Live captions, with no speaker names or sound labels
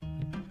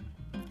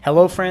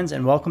Hello, friends,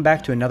 and welcome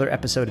back to another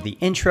episode of The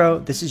Intro.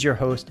 This is your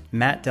host,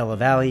 Matt Della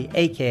Valle,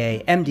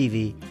 aka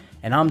MDV,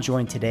 and I'm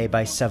joined today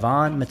by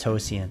Sevan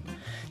Matossian.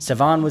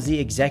 Sevan was the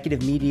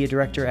executive media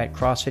director at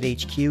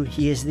CrossFit HQ.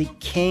 He is the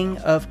king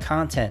of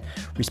content,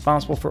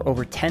 responsible for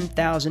over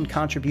 10,000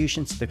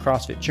 contributions to the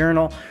CrossFit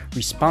Journal,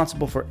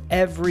 responsible for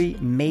every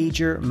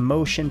major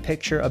motion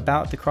picture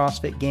about the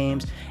CrossFit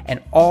Games,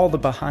 and all the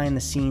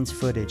behind-the-scenes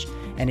footage.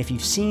 And if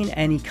you've seen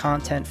any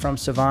content from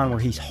Sevan where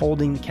he's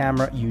holding the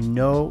camera, you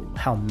know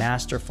how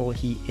masterful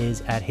he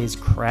is at his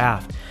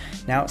craft.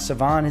 Now,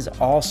 Sevan is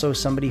also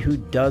somebody who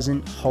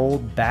doesn't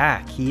hold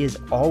back. He is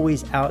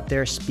always out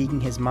there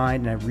speaking his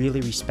mind, and I really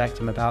respect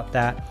him about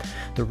that.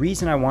 The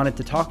reason I wanted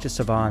to talk to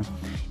Sevan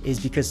is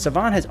because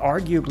Sevan has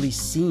arguably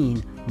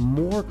seen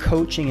more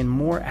coaching and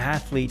more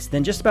athletes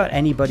than just about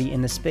anybody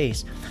in the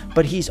space,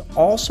 but he's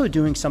also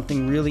doing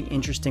something really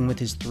interesting with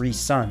his three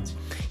sons.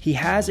 He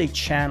has a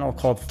channel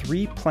called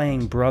Three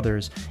Playing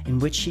Brothers, in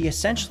which he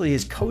essentially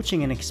is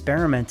coaching and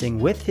experimenting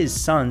with his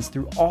sons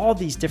through all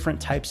these different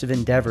types of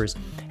endeavors,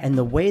 and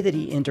the way that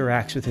he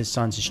interacts with his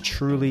sons is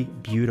truly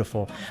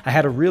beautiful. I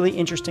had a really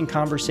interesting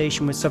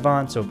conversation with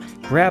Sevan, so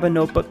grab a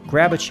notebook,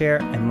 grab a chair,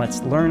 and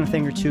let's learn a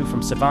thing or two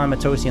from Sevan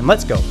Matossian.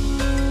 Let's go.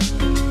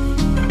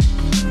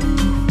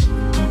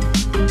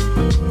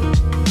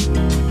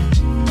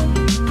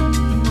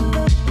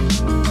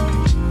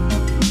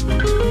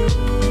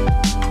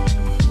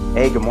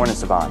 Hey, good morning,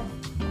 Sevan.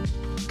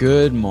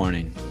 Good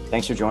morning.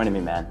 Thanks for joining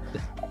me, man.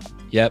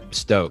 Yep,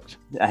 stoked.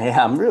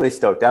 Yeah, I'm really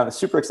stoked. I'm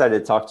super excited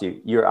to talk to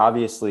you. You're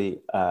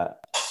obviously a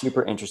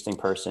super interesting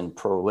person,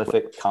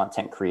 prolific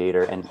content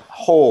creator, and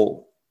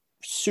whole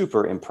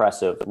super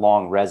impressive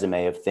long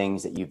resume of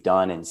things that you've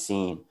done and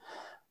seen.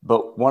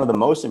 But one of the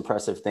most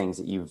impressive things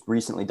that you've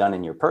recently done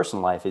in your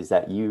personal life is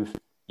that you've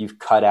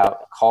cut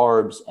out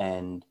carbs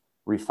and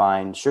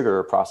refined sugar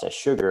or processed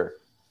sugar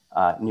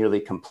nearly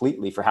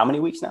completely for how many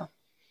weeks now?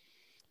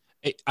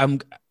 I'm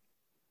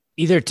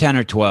either 10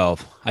 or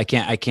 12. I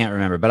can't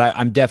remember, but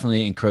I'm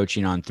definitely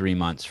encroaching on 3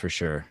 months for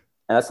sure.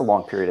 And that's a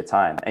long period of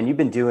time. And you've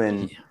been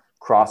doing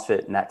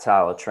CrossFit and that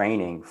style of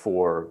training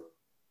for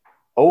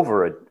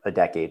over a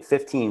decade,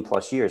 15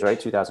 plus years, right?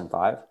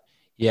 2005.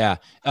 Yeah.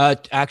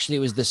 Actually, it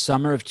was the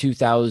summer of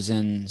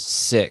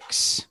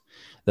 2006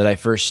 that I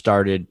first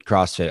started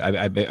CrossFit.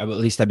 At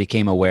least I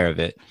became aware of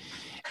it.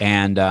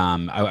 And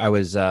I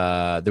was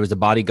there was a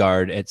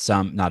bodyguard at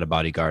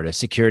a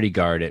security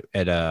guard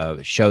at a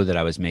show that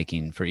I was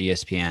making for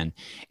ESPN,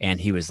 and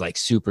he was like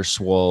super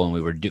swole, and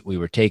we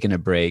were taking a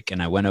break,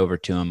 and I went over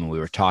to him and we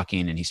were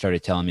talking, and he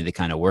started telling me the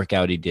kind of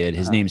workout he did.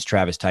 His name's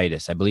Travis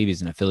Titus. I believe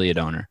he's an affiliate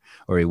owner,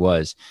 or he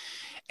was.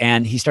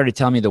 And he started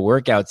telling me the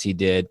workouts he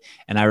did.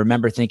 And I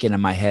remember thinking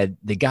in my head,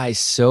 the guy's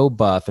so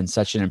buff and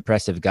such an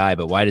impressive guy,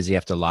 but why does he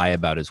have to lie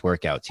about his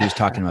workouts? He was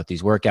talking about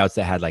these workouts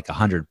that had like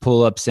 100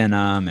 pull-ups in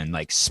them and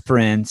like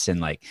sprints and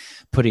like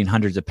putting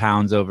hundreds of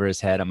pounds over his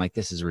head. I'm like,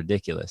 this is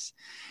ridiculous.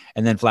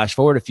 And then flash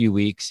forward a few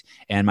weeks,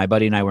 and my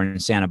buddy and I were in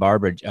Santa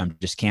Barbara,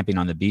 just camping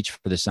on the beach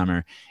for the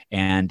summer.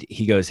 And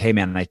he goes, hey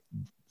man,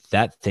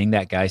 that thing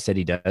that guy said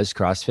he does,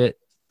 CrossFit,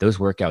 those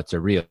workouts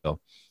are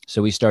real. So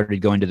we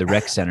started going to the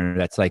rec center.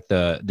 That's like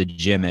the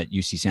gym at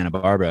UC Santa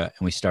Barbara.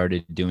 And we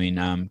started doing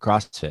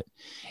CrossFit.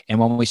 And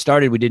when we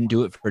started, we didn't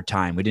do it for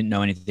time. We didn't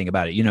know anything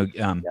about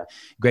it.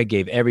 Greg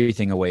gave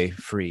everything away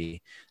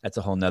free. That's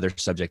a whole nother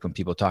subject when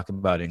people talk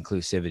about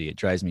inclusivity. It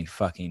drives me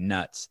fucking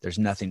nuts. There's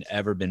nothing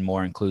ever been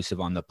more inclusive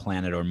on the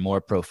planet or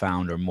more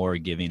profound or more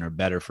giving or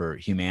better for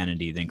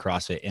humanity than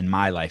CrossFit in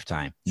my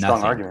lifetime.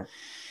 Strong argument.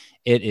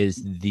 It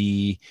is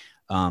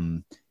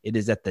it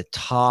is at the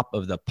top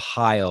of the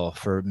pile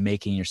for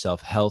making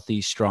yourself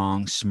healthy,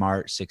 strong,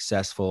 smart,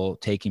 successful,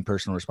 taking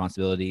personal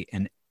responsibility,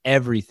 and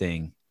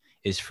everything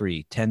is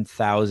free.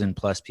 10,000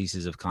 plus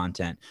pieces of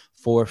content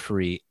for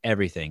free,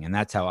 everything. And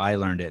that's how I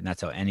learned it. And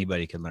that's how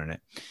anybody could learn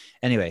it.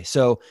 Anyway,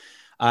 so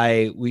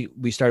we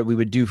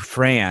would do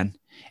Fran,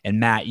 and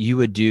Matt, you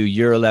would do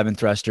your 11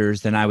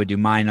 thrusters. Then I would do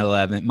my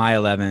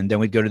 11. Then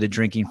we'd go to the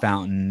drinking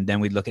fountain. Then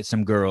we'd look at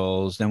some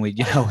girls. Then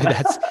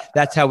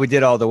that's how we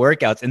did all the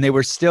workouts, and they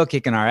were still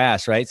kicking our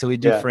ass. Right. So we'd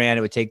do Fran.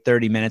 It would take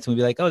 30 minutes, and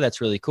we'd be like, oh,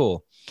 that's really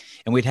cool.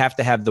 And we'd have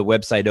to have the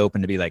website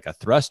open to be like, a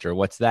thruster,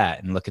 what's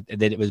that? And look at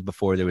it. It was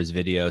before there was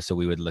video. So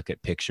we would look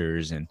at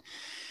pictures, and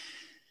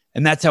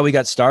that's how we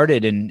got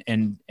started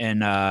and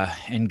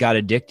got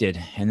addicted.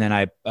 And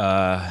then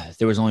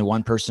there was only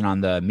one person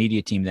on the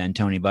media team then,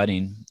 Tony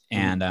Budding.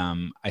 And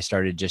I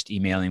started just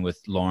emailing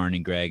with Lauren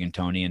and Greg and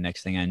Tony. And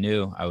next thing I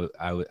knew,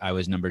 I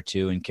was number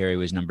 2 and Carrie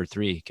was number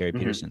 3, Carrie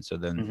Peterson. So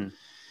then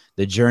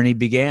the journey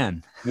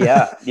began.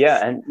 Yeah.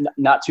 And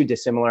not too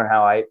dissimilar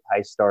how I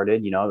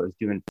started. I was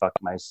doing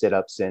my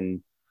sit-ups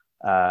in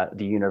the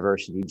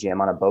university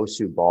gym on a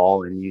Bosu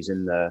ball and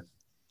using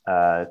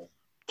the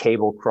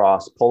cable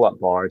cross pull-up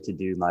bar to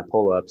do my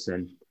pull-ups,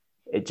 and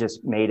it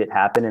just made it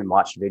happen, and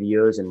watched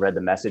videos and read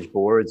the message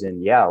boards,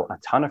 and a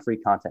ton of free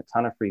content,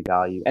 ton of free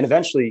value. And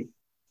eventually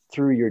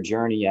through your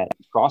journey at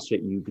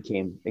CrossFit, you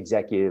became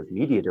executive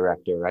media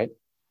director, right?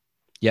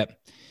 Yep.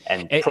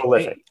 And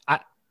prolific.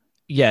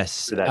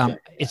 Yes.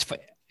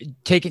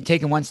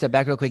 taking one step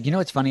back real quick, you know,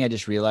 what's funny? I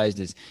just realized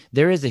is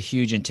there is a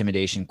huge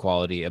intimidation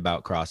quality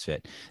about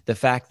CrossFit. The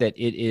fact that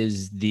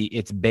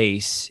its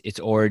base, its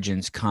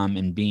origins come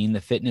in being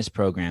the fitness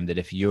program that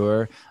if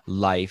your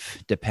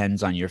life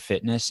depends on your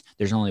fitness,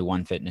 there's only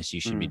one fitness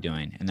you should be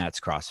doing, and that's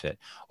CrossFit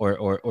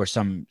or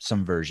some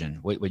version.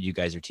 What you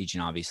guys are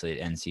teaching, obviously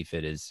at NC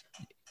Fit is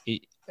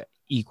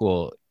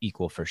equal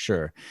for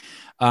sure.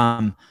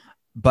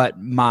 But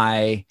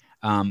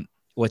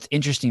what's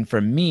interesting for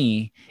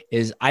me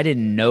is I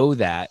didn't know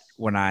that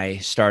when I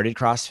started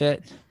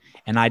CrossFit,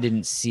 and I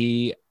didn't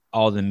see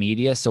all the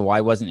media, so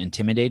I wasn't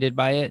intimidated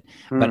by it.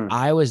 But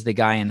I was the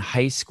guy in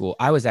high school.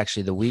 I was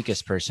actually the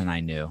weakest person I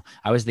knew.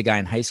 I was the guy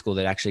in high school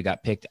that actually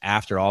got picked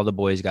after all the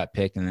boys got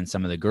picked, and then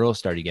some of the girls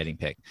started getting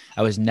picked.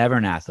 I was never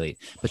an athlete,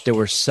 but there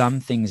were some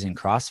things in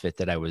CrossFit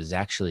that I was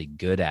actually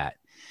good at.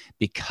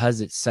 Because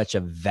it's such a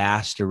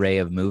vast array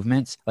of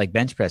movements, like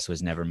bench press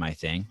was never my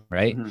thing,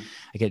 right?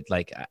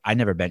 I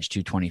never benched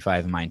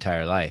 225 in my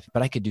entire life,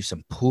 but I could do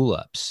some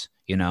pull-ups,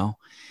 you know,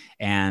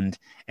 and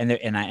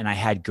I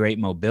had great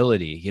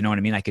mobility, you know what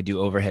I mean? I could do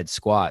overhead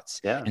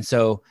squats. Yeah. And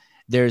so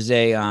there's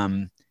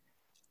I've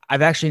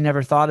actually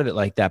never thought of it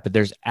like that, but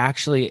there's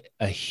actually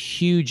a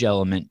huge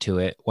element to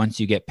it once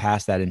you get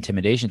past that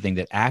intimidation thing,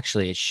 that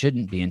actually it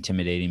shouldn't be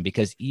intimidating,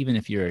 because even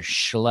if you're a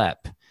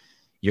schlep,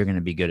 you're going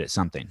to be good at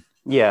something.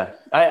 Yeah,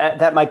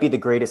 that might be the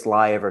greatest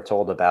lie ever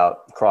told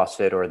about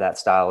CrossFit or that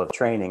style of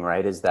training,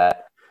 right? Is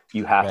that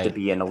you have to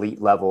be an elite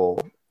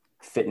level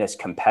fitness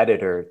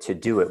competitor to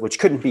do it, which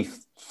couldn't be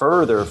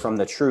further from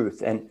the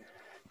truth. And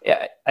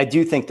I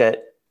do think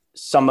that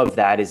some of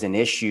that is an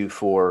issue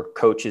for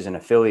coaches and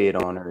affiliate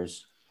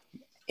owners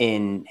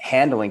in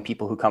handling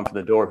people who come to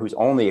the door whose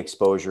only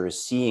exposure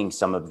is seeing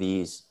some of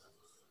these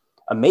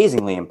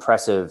amazingly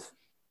impressive,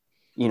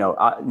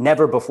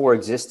 never before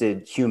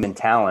existed human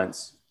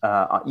talents,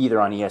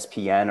 either on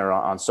ESPN or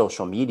on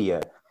social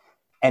media.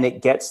 And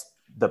it gets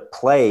the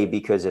play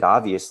because it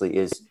obviously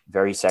is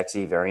very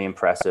sexy, very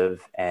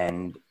impressive.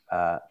 And,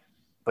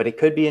 but it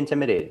could be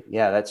intimidating.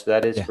 Yeah,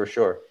 that is for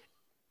sure.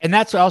 And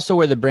that's also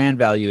where the brand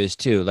value is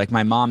too. Like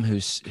my mom,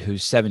 who's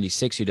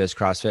 76, who does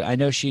CrossFit, I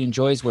know she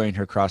enjoys wearing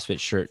her CrossFit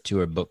shirt to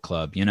her book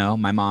club. You know,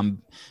 my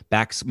mom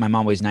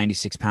weighs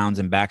 96 pounds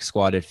and back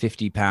squatted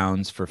 50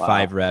 pounds for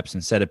 5 reps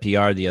and set a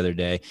PR the other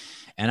day.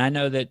 And I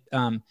know that,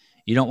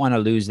 you don't want to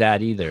lose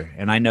that either.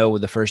 And I know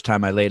the first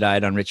time I laid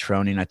eyes on Rich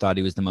Froning, I thought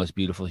he was the most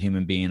beautiful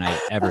human being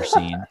I've ever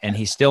seen. And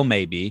he still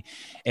may be.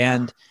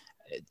 And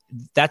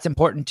that's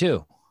important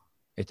too.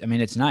 It's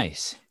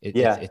nice.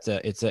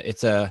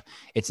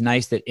 It's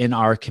nice that in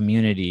our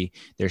community,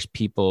 there's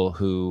people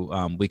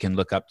who we can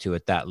look up to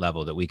at that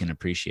level that we can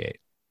appreciate.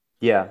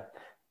 Yeah.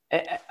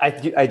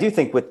 I do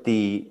think with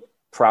the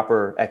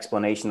proper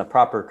explanation, the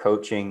proper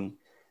coaching,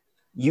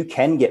 you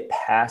can get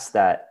past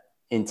that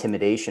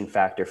intimidation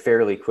factor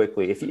fairly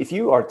quickly. If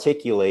you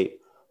articulate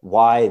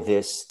why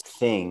this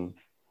thing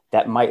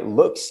that might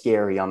look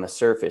scary on the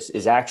surface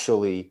is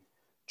actually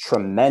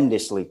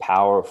tremendously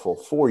powerful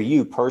for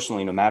you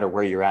personally, no matter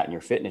where you're at in your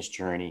fitness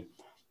journey,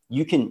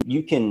 you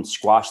can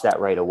squash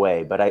that right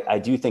away. But I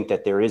do think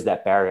that there is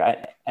that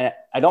barrier.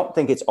 I don't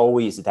think it's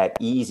always that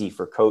easy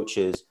for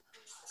coaches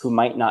who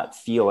might not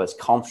feel as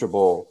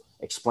comfortable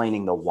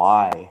explaining the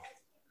why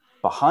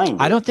behind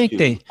it. I don't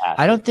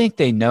think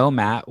they know,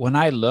 Matt. I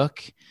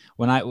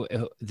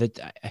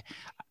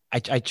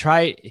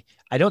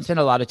don't spend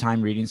a lot of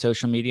time reading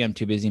social media. I'm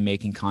too busy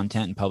making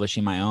content and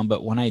publishing my own.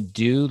 But when I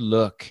do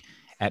look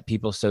at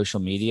people's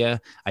social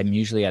media, I'm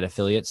usually at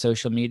affiliate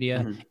social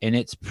media, and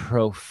it's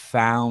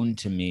profound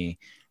to me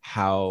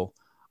how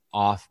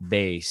off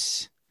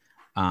base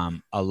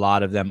a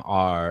lot of them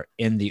are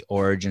in the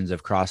origins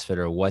of CrossFit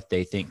or what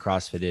they think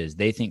CrossFit is.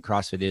 They think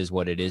CrossFit is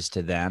what it is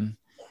to them,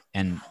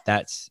 and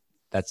that's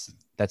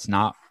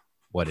not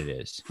what it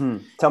is.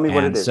 Tell me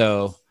what it is.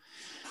 So,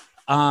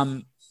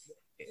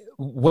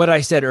 what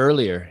I said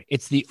earlier,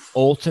 it's the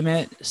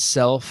ultimate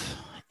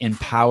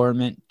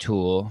self-empowerment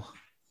tool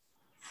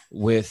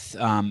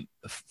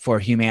for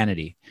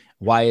humanity.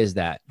 Why is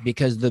that?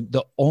 Because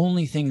the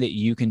only thing that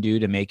you can do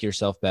to make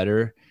yourself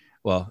better,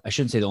 well, I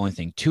shouldn't say the only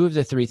thing. 2 of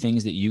the 3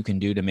 things that you can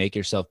do to make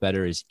yourself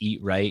better is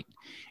eat right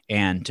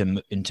and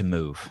to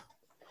move.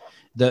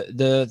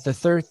 The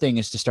third thing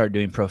is to start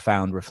doing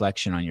profound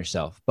reflection on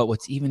yourself. But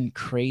what's even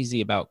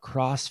crazy about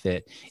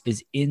CrossFit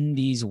is in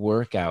these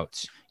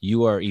workouts,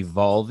 you are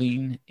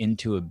evolving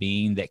into a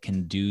being that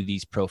can do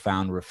these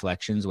profound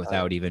reflections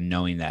without even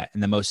knowing that.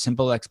 And the most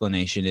simple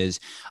explanation is,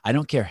 I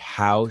don't care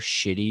how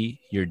shitty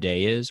your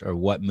day is or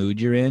what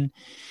mood you're in.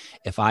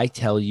 If I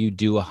tell you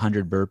do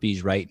 100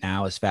 burpees right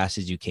now as fast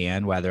as you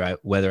can, whether I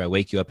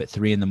wake you up at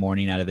 3 a.m.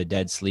 out of a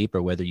dead sleep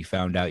or whether you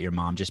found out your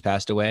mom just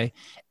passed away,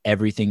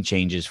 everything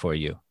changes for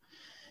you.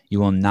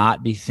 You will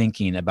not be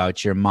thinking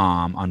about your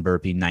mom on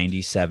burpee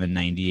 97,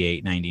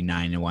 98,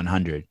 99, and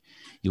 100.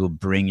 You will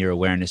bring your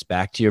awareness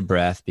back to your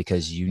breath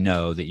because you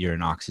know that you're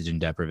in oxygen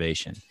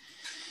deprivation.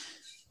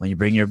 When you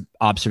bring your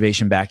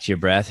observation back to your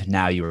breath,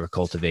 now you are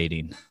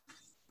cultivating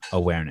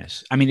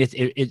awareness. I mean,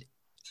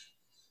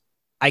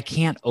 I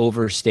can't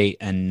overstate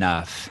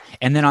enough.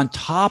 And then on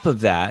top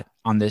of that,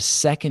 on this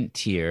second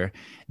tier,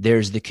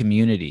 there's the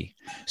community.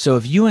 So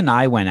if you and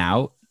I went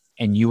out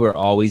and you were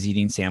always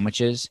eating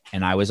sandwiches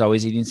and I was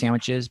always eating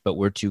sandwiches, but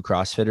we're two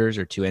CrossFitters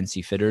or two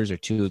NC fitters or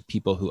two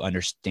people who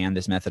understand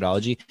this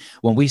methodology,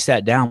 when we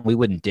sat down, we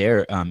wouldn't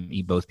dare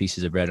eat both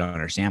pieces of bread on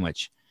our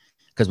sandwich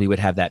because we would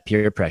have that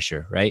peer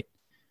pressure, right?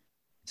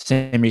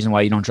 Same reason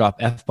why you don't drop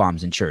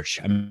F-bombs in church.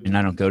 I mean,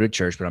 I don't go to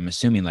church, but I'm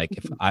assuming like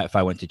if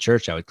I went to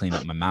church, I would clean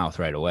up my mouth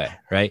right away.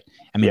 Right.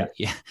 I mean,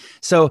 yeah.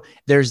 So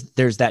there's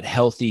that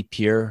healthy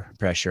peer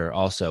pressure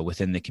also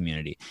within the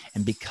community.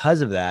 And because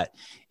of that,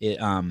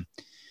 and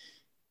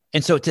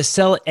so to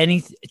sell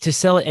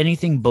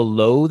anything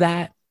below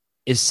that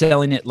is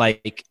selling it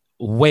like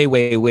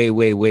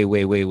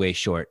way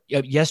short.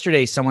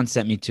 Yesterday, someone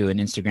sent me to an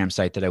Instagram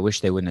site that I wish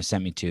they wouldn't have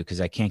sent me to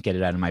because I can't get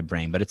it out of my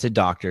brain, but it's a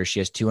doctor. She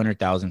has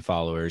 200,000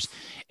 followers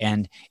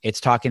and it's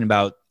talking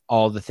about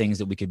all the things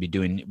that we could be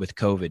doing with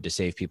COVID to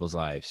save people's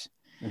lives.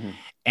 Mm-hmm.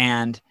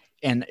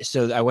 And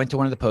so I went to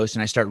one of the posts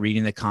and I start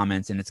reading the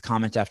comments, and it's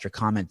comment after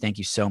comment. Thank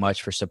you so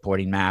much for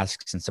supporting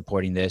masks and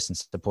supporting this and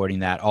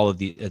supporting that. All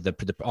of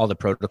all the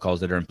protocols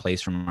that are in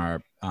place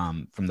from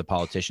from the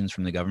politicians,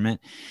 from the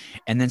government.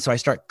 And then so I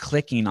start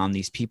clicking on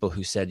these people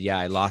who said, yeah,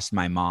 I lost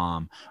my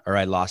mom, or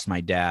I lost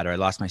my dad, or I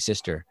lost my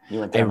sister.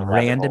 I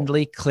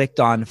randomly clicked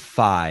on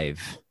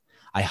 5.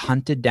 I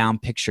hunted down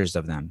pictures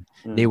of them.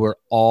 They were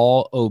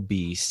all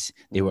obese.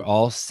 They were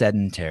all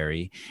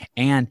sedentary.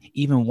 And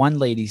even one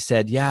lady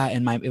said, yeah,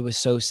 and it was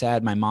so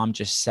sad. My mom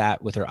just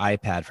sat with her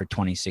iPad for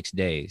 26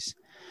 days.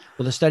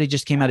 Well, the study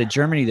just came out of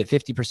Germany that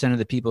 50% of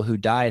the people who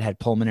died had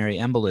pulmonary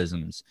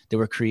embolisms that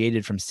were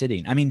created from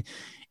sitting. I mean,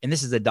 and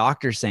this is a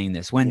doctor saying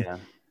this.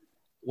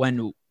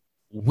 When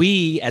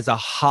we as a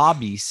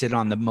hobby sit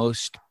on the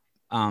most,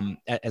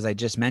 as I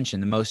just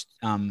mentioned, the most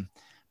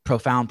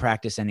profound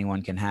practice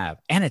anyone can have.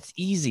 And it's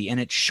easy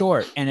and it's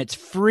short and it's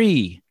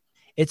free.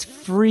 It's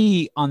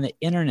free on the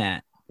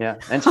internet. Yeah.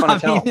 And it's fun to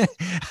tell.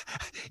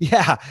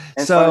 Yeah.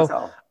 And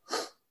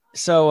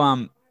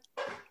so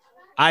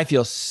I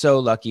feel so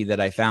lucky that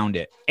I found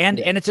it. And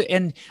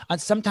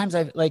sometimes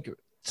I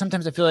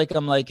feel like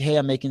I'm like, hey,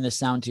 I'm making this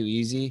sound too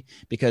easy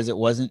because it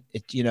wasn't,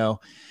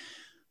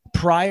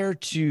 prior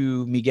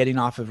to me getting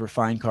off of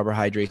refined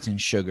carbohydrates and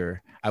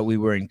sugar, we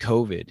were in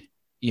COVID.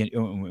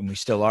 And we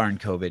still are in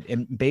COVID.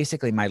 And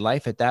basically my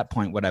life at that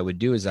point, what I would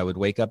do is I would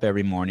wake up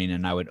every morning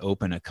and I would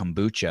open a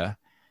kombucha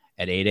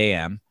at 8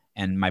 a.m.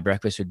 And my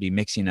breakfast would be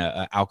mixing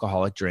a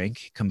alcoholic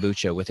drink,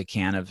 kombucha, with a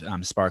can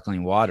of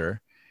sparkling water.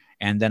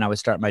 And then I would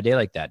start my day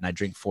like that. And I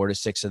drink 4 to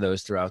 6 of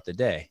those throughout the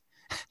day,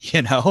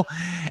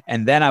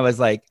 And then I was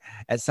like,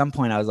 at some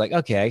point I was like,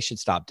 okay, I should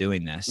stop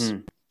doing this.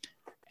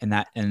 And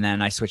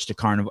then I switched to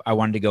carnivore. I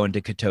wanted to go into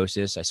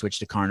ketosis. I switched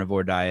to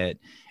carnivore diet.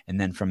 And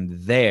then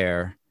from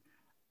there,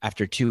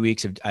 after 2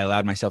 weeks I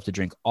allowed myself to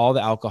drink all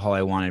the alcohol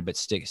I wanted, but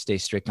stay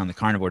strict on the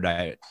carnivore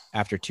diet.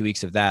 After 2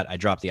 weeks of that, I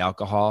dropped the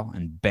alcohol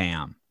and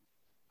bam,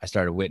 I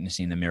started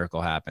witnessing the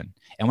miracle happen.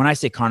 And when I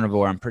say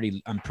carnivore, I'm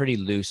pretty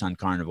loose on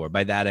carnivore.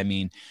 By that, I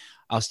mean,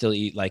 I'll still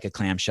eat like a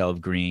clamshell of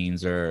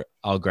greens, or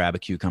I'll grab a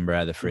cucumber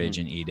out of the fridge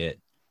and eat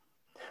it.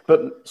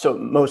 But so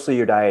mostly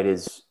your diet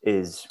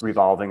is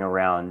revolving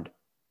around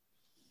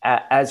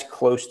as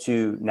close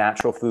to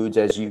natural foods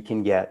as you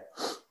can get,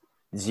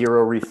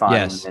 zero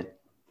refinement. Yes.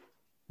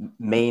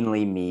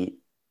 Mainly meat,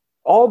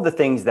 all the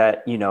things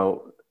that,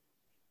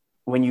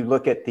 when you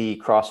look at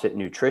the CrossFit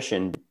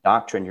nutrition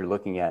doctrine, you're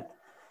looking at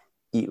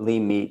eat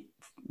lean meat,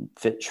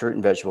 fit fruit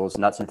and vegetables,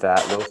 nuts and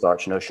fat, low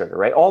starch, no sugar,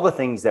 right? All the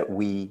things that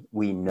we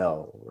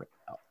know.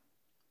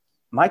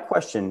 My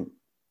question,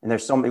 and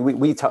there's so many,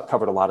 we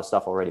covered a lot of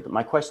stuff already, but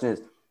my question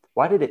is,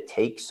 why did it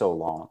take so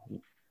long?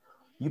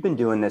 You've been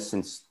doing this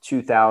since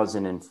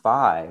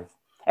 2005.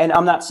 And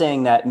I'm not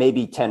saying that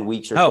maybe 10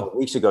 weeks or 12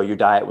 weeks ago, your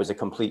diet was a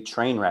complete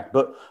train wreck,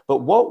 but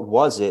what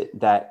was it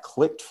that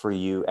clicked for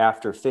you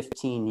after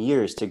 15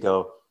 years to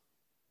go,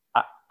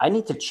 I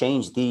need to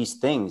change these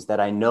things that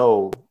I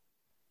know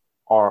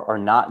are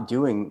not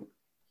doing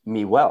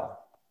me well?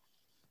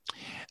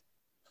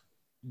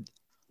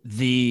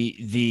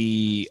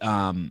 The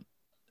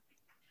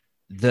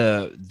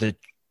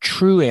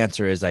true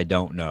answer is I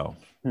don't know,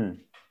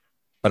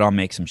 but I'll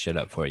make some shit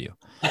up for you.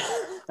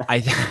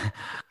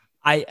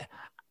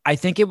 I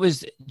think it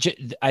was,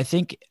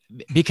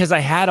 because I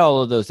had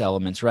all of those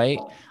elements, right?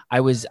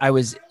 I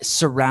was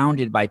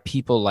surrounded by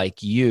people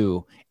like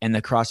you and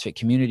the CrossFit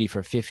community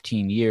for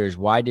 15 years.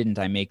 Why didn't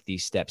I make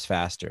these steps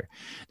faster?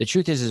 The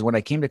truth is when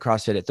I came to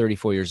CrossFit at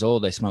 34 years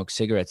old, I smoked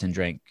cigarettes and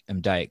drank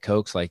Diet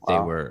Cokes like they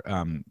were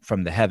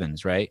from the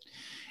heavens, right?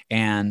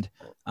 And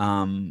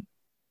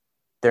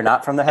they're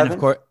not from the heavens?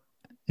 Of course,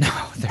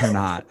 no, they're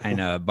not. I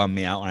know, it bummed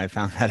me out when I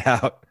found that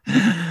out.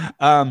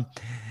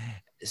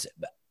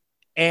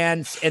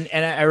 And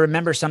I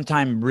remember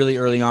sometime really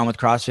early on with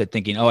CrossFit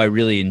thinking, oh, I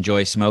really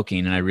enjoy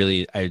smoking. And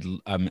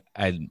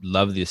I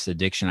love this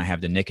addiction I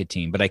have to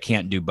nicotine, but I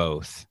can't do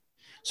both.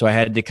 So I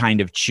had to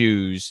kind of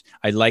choose.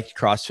 I liked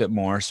CrossFit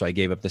more, so I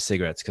gave up the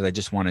cigarettes because I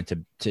just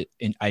wanted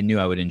I knew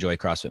I would enjoy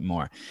CrossFit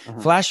more.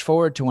 Flash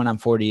forward to when I'm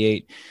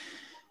 48.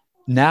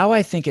 Now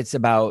I think it's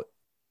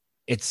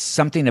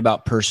something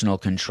about personal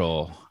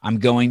control. I'm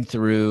going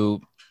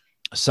through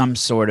some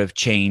sort of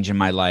change in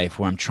my life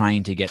where I'm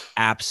trying to get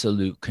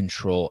absolute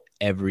control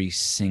every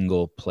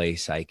single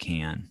place I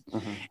can.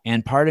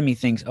 And part of me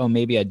thinks, oh,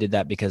 maybe I did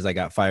that because I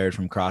got fired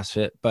from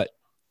CrossFit, but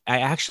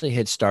I actually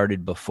had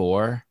started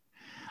before.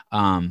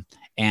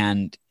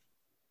 And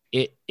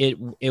it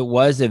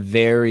was a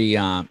very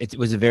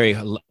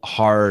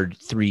hard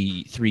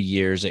three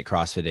years at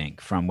CrossFit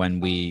Inc. From when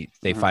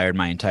they fired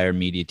my entire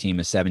media team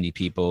of 70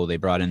 people. They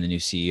brought in the new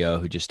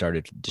CEO who just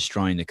started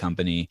destroying the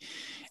company.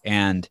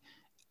 And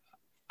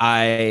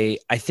I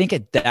think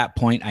at that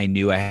point I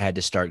knew I had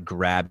to start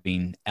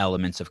grabbing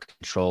elements of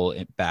control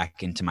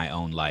back into my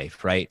own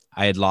life, right?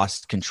 I had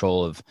lost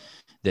control of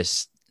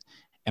this.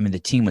 I mean, the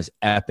team was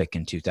epic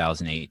in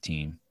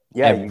 2018.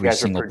 Yeah, every you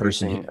guys are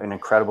producing an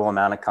incredible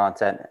amount of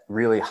content,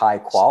 really high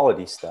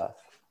quality stuff.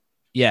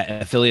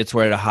 Yeah, affiliates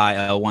were at a high,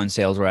 L1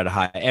 sales were at a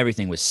high.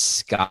 Everything was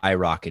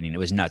skyrocketing. It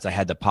was nuts. I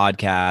had the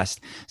podcast.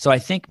 So I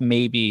think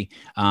maybe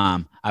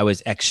I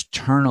was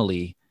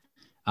externally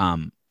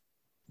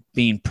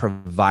being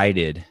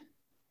provided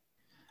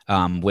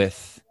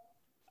with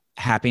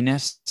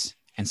happiness.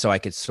 And so I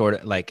could sort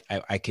of like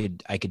I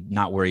could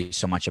not worry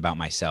so much about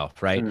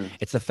myself, right?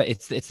 It's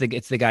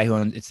the guy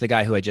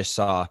who I just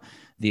saw,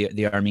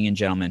 the Armenian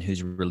gentleman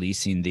who's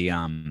releasing he's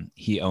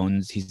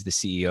the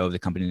CEO of the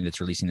company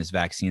that's releasing this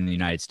vaccine in the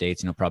United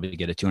States, and he'll probably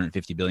get a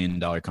 $250 billion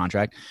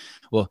contract.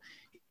 Well,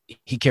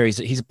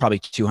 he's probably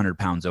 200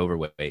 pounds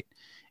overweight,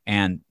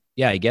 and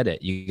yeah, I get it.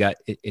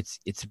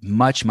 It's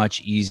much,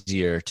 much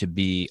easier to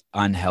be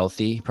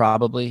unhealthy,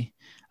 probably.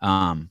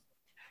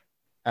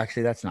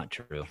 Actually, that's not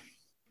true.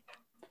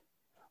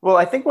 Well,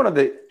 I think one of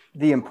the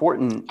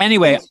important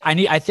anyway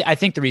things, I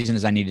think the reason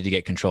is I needed to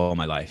get control of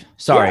my life.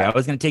 Sorry, I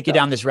was going to take you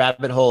down this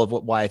rabbit hole of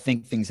why I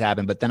think things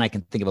happen, but then I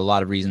can think of a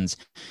lot of reasons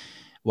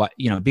why,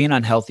 being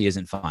unhealthy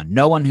isn't fun.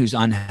 No one who's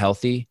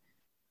unhealthy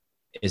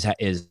is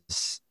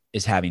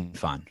having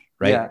fun,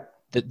 right? Yeah.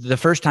 The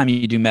first time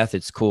you do meth,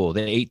 it's cool.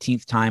 The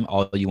 18th time,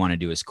 all you want to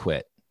do is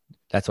quit.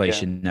 That's why you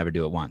should never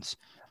do it once.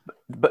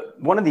 But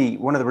one of the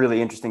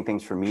really interesting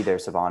things for me there,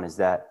 Sevan, is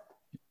that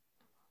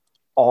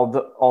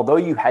although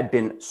you had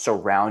been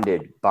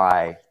surrounded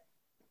by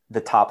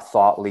the top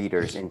thought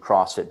leaders in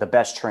CrossFit, the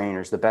best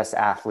trainers, the best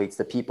athletes,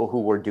 the people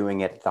who were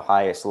doing it at the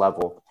highest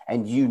level,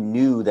 and you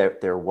knew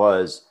that there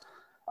was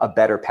a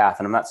better path.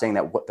 And I'm not saying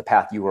that what the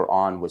path you were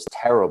on was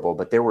terrible,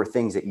 but there were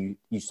things that you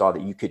saw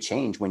that you could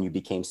change when you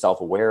became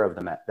self-aware of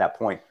them at that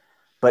point.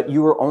 But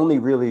you were only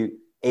really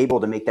able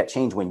to make that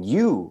change when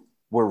you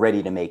were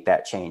ready to make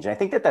that change. And I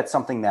think that that's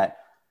something that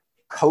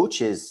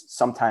coaches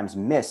sometimes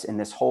miss in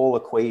this whole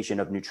equation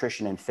of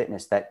nutrition and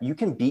fitness, that you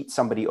can beat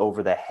somebody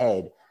over the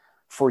head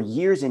for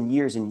years and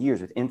years and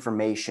years with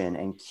information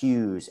and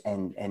cues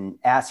and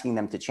asking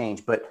them to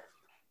change. But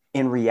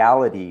in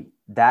reality,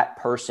 that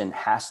person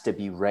has to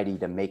be ready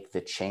to make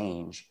the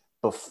change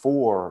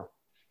before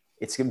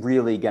it's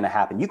really going to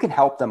happen. You can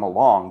help them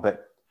along,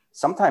 but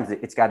sometimes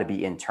it's got to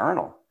be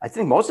internal. I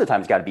think most of the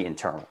time it's got to be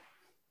internal.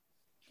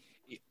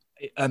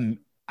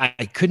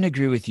 I couldn't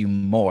agree with you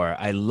more.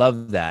 I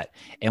love that.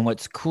 And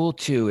what's cool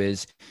too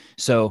is,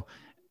 so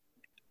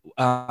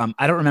I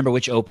don't remember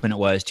which open it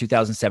was,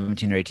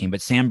 2017 or 18,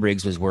 but Sam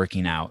Briggs was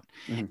working out,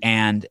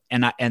 and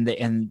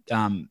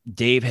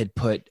Dave had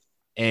put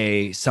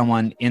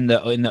someone in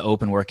the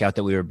open workout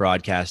that we were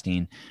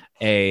broadcasting,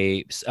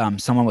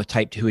 someone with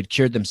who had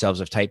cured themselves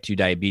of type 2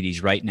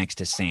 diabetes right next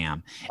to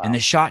Sam. Wow. And the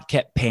shot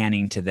kept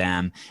panning to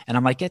them. And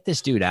I'm like, get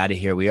this dude out of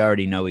here. We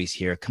already know he's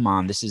here. Come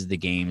on. This is the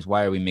games.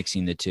 Why are we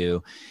mixing the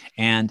two?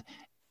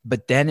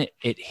 But then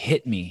it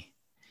hit me.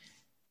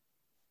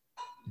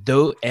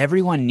 Though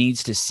everyone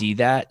needs to see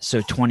that.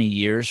 So 20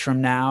 years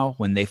from now,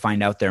 when they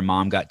find out their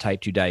mom got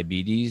type 2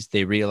 diabetes,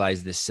 they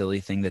realize this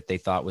silly thing that they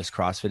thought was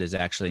CrossFit is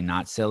actually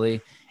not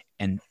silly.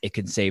 And it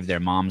can save their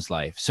mom's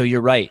life. So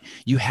you're right.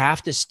 You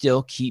have to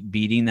still keep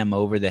beating them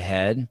over the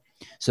head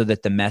so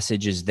that the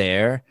message is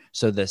there.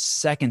 So the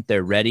second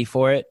they're ready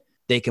for it,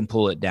 they can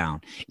pull it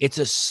down. It's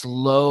a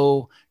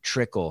slow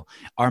trickle.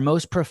 Our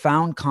most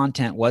profound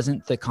content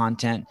wasn't the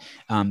content,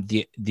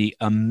 the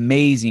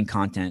amazing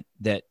content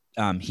that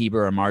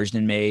Heber or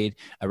Marsden made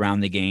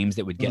around the games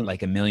that would get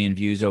like 1 million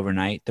views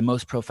overnight. The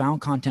most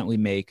profound content we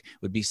make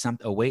would be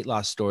a weight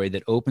loss story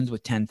that opens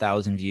with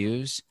 10,000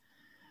 views.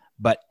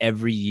 But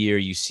every year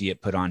you see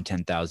it put on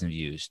 10,000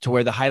 views, to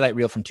where the highlight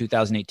reel from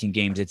 2018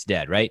 games, it's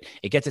dead, right?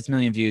 It gets its 1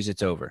 million views,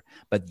 it's over.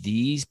 But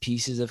these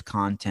pieces of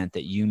content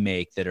that you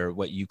make that are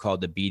what you call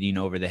the beating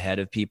over the head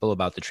of people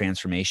about the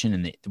transformation,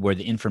 and where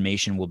the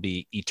information will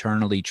be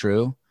eternally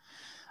true,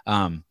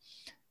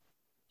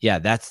 Yeah,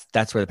 that's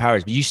where the power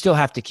is. But you still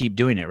have to keep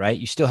doing it, right?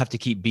 You still have to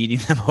keep beating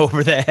them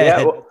over the Yeah,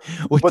 head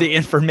with the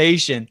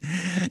information,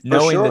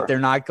 knowing that sure. they're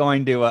not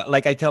going to.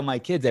 Like I tell my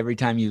kids every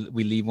time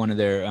we leave one of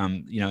their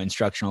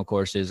instructional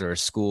courses or a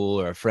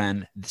school or a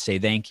friend, say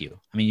thank you.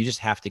 I mean, you just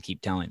have to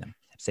keep telling them,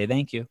 say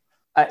thank you,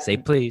 say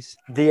please.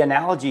 The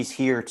analogies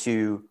here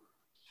to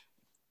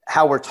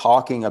how we're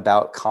talking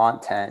about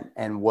content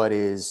and what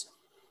is,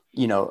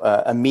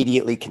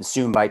 immediately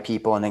consumed by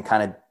people and then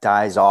kind of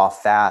dies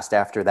off fast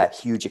after that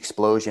huge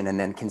explosion, and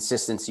then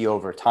consistency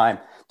over time,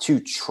 to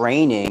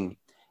training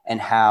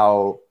and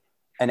how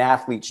an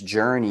athlete's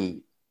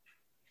journey,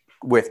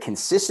 with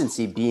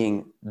consistency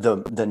being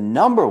the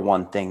number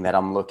one thing that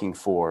I'm looking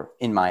for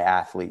in my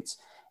athletes.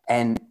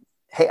 And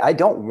hey, I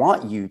don't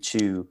want you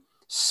to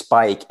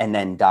spike and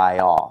then die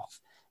off.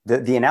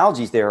 The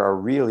analogies there are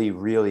really,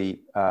 really,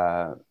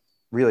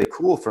 really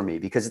cool for me,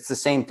 because it's the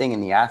same thing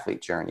in the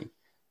athlete journey.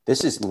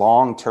 This is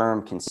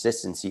long-term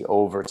consistency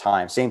over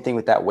time. Same thing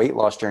with that weight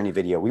loss journey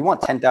video. We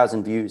want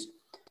 10,000 views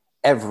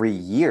every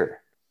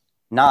year,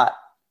 not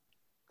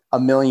a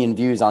million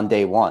views on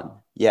day one.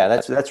 Yeah,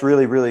 that's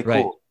really, really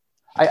cool.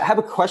 Right. I have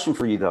a question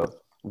for you though.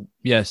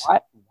 Yes.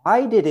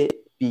 Why did it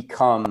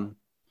become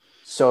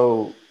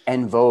so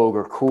en vogue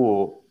or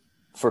cool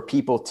for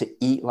people to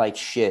eat like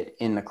shit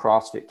in the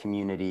CrossFit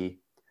community,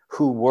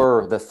 who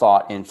were the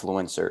thought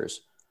influencers,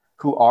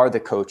 who are the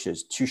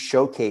coaches, to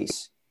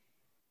showcase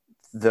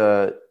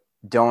the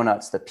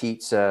donuts, the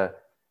pizza,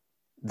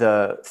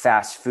 the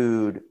fast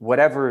food,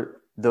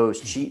 whatever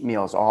those cheat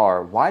meals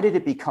are? Why did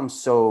it become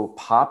so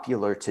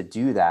popular to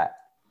do that?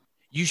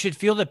 You should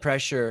feel the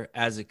pressure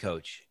as a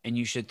coach, and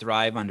you should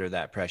thrive under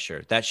that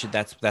pressure. That's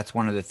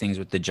one of the things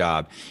with the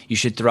job. You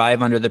should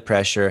thrive under the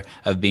pressure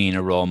of being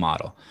a role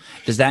model.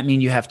 Does that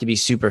mean you have to be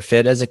super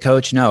fit as a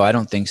coach? No, I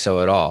don't think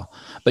so at all.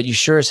 But you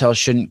sure as hell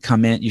shouldn't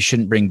come in. You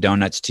shouldn't bring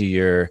donuts to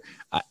your,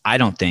 I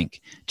don't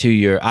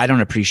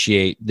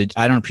appreciate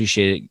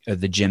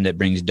the gym that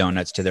brings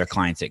donuts to their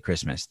clients at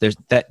Christmas.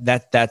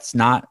 That's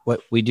not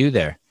what we do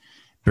there.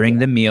 Bring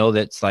the meal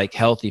that's like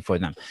healthy for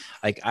them.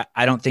 Like,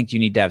 I don't think you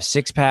need to have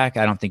 6-pack.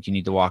 I don't think you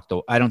need to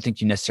I don't think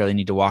you necessarily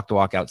need to walk the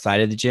walk outside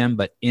of the gym,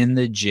 but in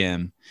the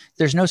gym,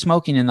 there's no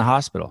smoking in the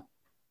hospital.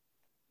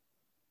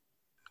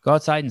 Go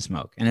outside and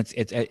smoke. And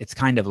it's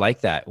kind of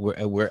like that.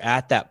 We're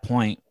at that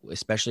point,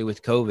 especially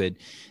with COVID,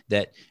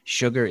 that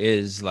sugar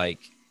is like,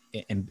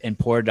 and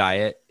poor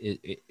diet,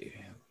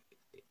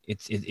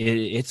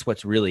 it's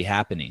what's really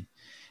happening.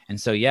 And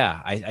so,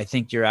 yeah, I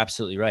think you're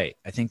absolutely right.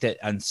 I think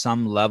that on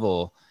some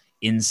level,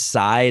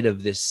 inside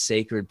of this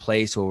sacred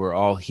place where we're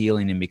all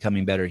healing and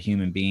becoming better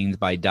human beings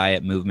by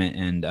diet, movement,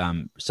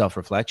 and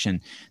self-reflection,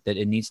 that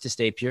it needs to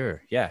stay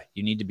pure. Yeah,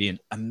 you need to be an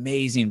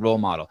amazing role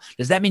model.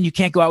 Does that mean you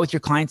can't go out with your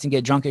clients and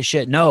get drunk as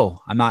shit?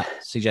 No, I'm not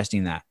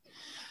suggesting that.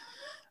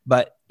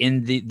 But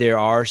there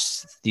are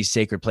these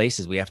sacred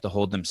places. We have to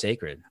hold them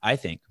sacred, I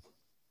think.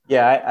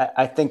 Yeah,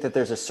 I think that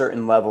there's a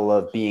certain level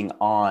of being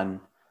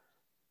on.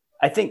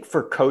 I think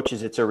for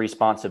coaches, it's a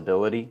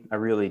responsibility. I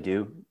really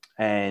do.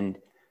 And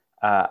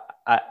I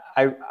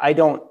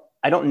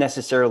don't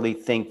necessarily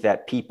think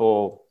that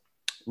people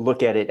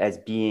look at it as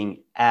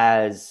being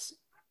as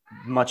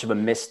much of a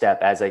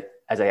misstep as I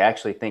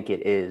actually think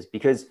it is,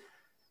 because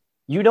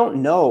you don't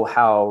know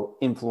how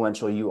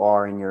influential you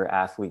are in your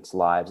athletes'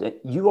 lives.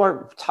 You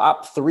are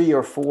top 3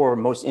 or 4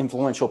 most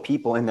influential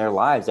people in their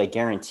lives. I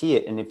guarantee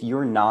it. And if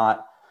you're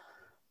not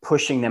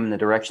pushing them in the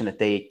direction that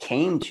they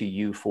came to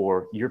you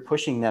for, you're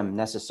pushing them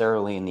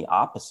necessarily in the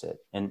opposite.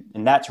 And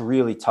that's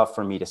really tough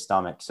for me to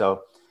stomach.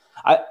 So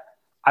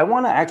I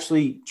want to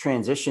actually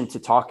transition to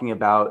talking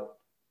about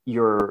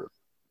your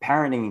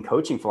parenting and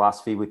coaching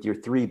philosophy with your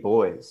 3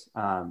 boys.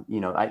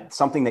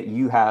 Something that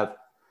you have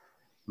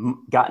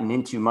gotten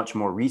into much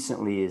more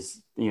recently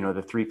is,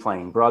 the 3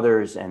 playing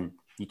brothers. And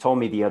you told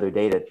me the other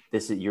day that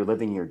you're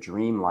living your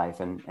dream life.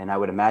 And I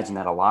would imagine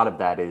that a lot of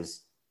that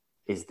is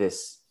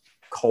this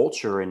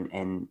culture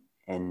and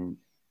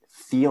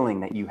feeling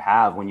that you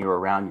have when you're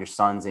around your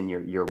sons and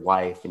your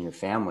wife and your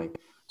family.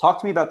 Talk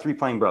to me about 3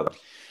 playing brothers.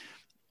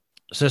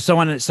 So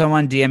someone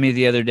DM'd me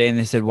the other day and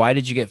they said, "Why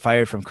did you get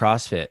fired from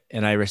CrossFit?"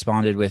 And I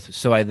responded with,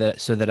 so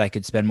that I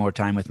could spend more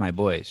time with my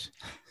boys.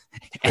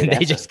 And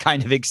they just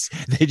kind of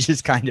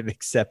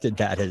accepted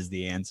that as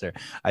the answer.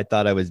 I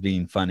thought I was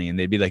being funny, and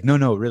they'd be like,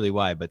 no, really,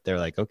 why? But they're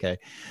like, okay.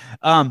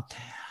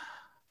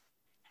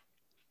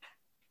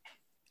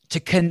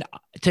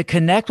 To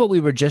connect what we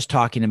were just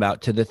talking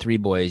about to the 3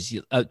 boys,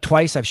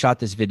 twice I've shot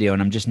this video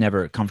and I'm just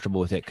never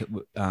comfortable with it.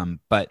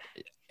 But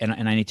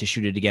I need to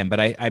shoot it again. But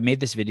I made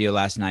this video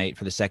last night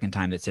for the second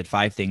time that said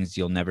 5 things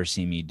you'll never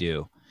see me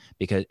do.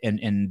 Because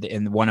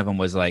and one of them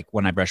was like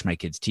when I brush my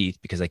kids' teeth,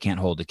 because I can't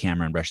hold the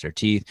camera and brush their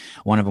teeth.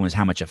 One of them was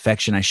how much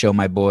affection I show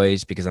my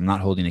boys, because I'm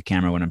not holding a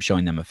camera when I'm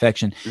showing them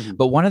affection. Mm-hmm.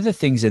 But one of the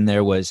things in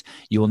there was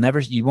you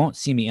won't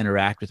see me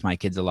interact with my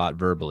kids a lot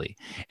verbally.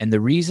 And the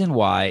reason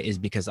why is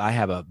because I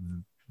have a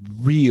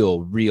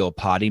real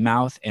potty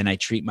mouth, and I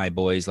treat my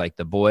boys like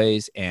the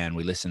boys, and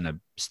we listen to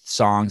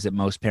songs that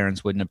most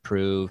parents wouldn't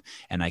approve,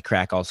 and I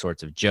crack all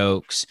sorts of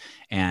jokes.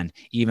 And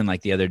even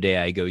like the other day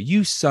I go,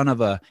 "You son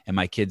of a," and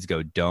my kids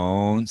go,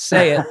 "Don't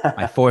say it."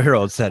 My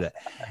 4-year-old said it.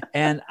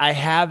 And I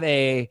have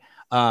it's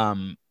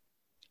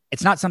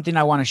not something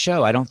I want to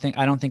show. I don't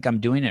think I'm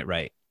doing it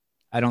right.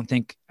 I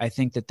think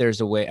that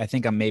there's a way. I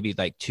think I'm maybe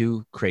like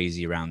too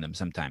crazy around them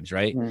sometimes,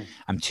 right?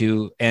 I'm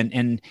too,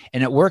 and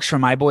it works for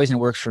my boys and it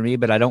works for me,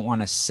 but I don't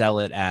want to sell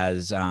it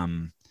as, I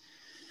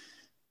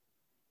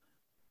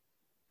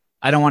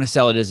don't want to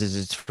sell it as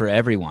it's for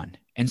everyone.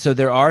 And so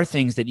there are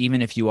things that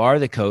even if you are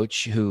the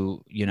coach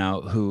who,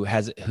 who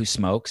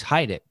smokes,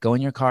 hide it, go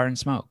in your car and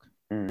smoke.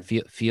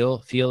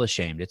 Feel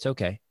ashamed. It's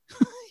okay.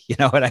 You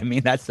know what I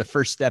mean? That's the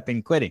first step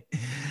in quitting.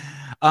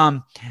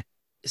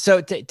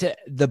 So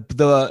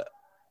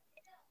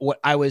what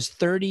I was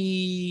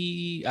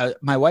 30,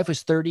 my wife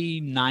was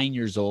 39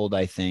 years old.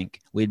 I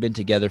think we'd been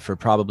together for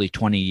probably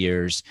 20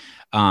 years.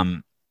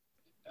 We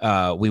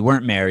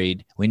weren't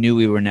married. We knew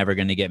we were never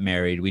going to get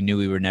married. We knew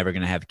we were never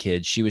going to have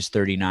kids. She was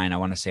 39. I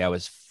want to say I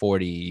was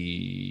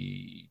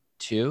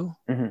 42,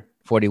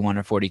 41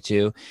 or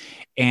 42.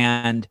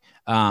 And,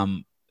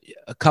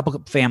 a couple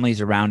of families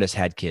around us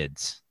had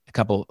kids. A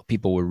couple of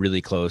people we're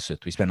really close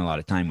with. We spent a lot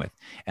of time with.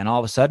 And all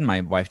of a sudden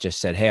my wife just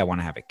said, "Hey, I want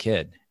to have a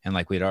kid." And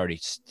like, we'd already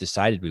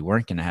decided we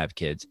weren't going to have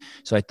kids.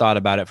 So I thought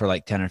about it for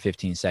like 10 or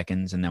 15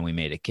 seconds, and then we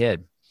made a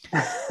kid.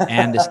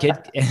 And this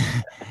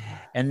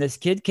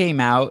kid came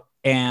out,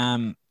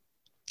 and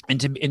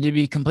to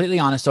be completely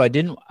honest, so I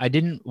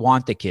didn't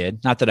want the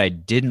kid. Not that I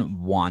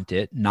didn't want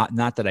it.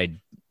 Not that I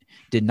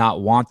did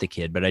not want the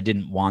kid, but I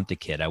didn't want the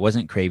kid. I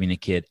wasn't craving a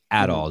kid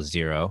at all,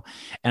 zero.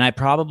 And I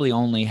probably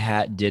only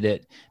did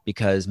it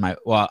because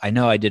I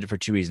know I did it for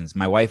two reasons.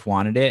 My wife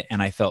wanted it,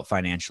 and I felt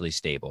financially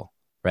stable,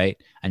 right?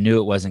 I knew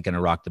it wasn't going to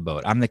rock the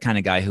boat. I'm the kind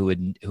of guy who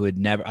would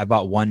never, I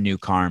bought one new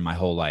car in my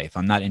whole life.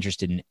 I'm not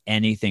interested in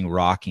anything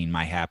rocking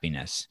my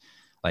happiness.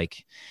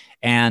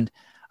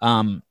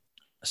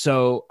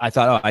 So I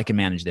thought, oh, I can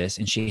manage this.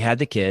 And she had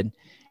the kid,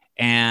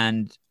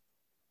 and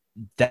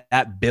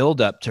that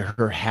build up to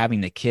her having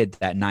the kid,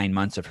 that 9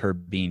 months of her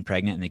being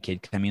pregnant and the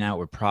kid coming out,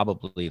 were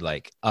probably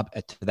like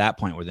to that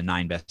point were the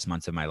 9 best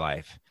months of my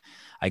life.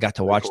 I got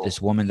to watch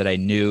this woman that I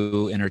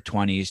knew in her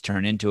 20s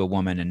turn into a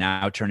woman, and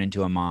now turn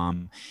into a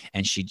mom.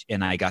 And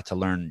I got to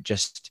learn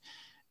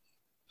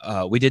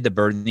we did the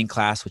birthing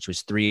class, which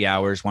was 3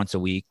 hours once a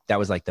week. That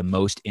was like the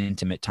most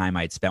intimate time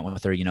I'd spent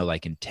with her,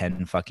 like in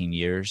 10 fucking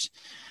years.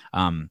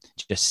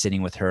 Just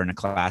sitting with her in a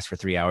class for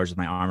 3 hours with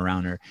my arm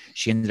around her.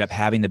 She ended up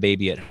having the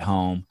baby at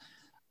home.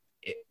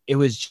 It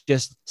was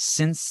just,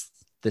 since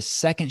the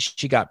second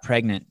she got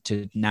pregnant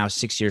to now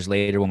 6 years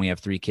later, when we have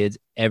 3 kids,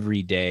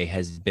 every day,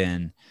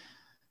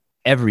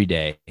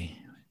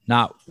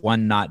 not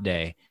one not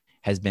day,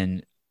 has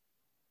been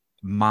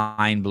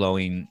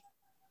mind-blowing,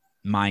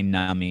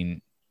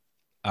 mind-numbing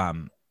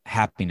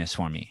happiness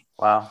for me.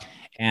 Wow.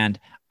 And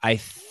I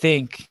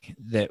think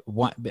that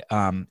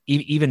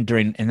even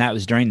during, and that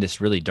was during this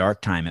really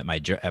dark time at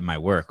my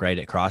work, right,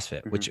 at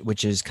CrossFit,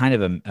 which is kind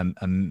of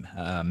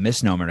a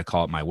misnomer to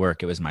call it my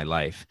work. It was my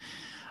life.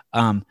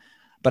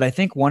 But I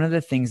think one of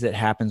the things that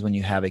happens when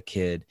you have a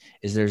kid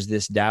is there's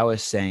this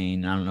Taoist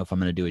saying, I don't know if I'm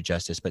going to do it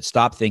justice, but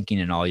stop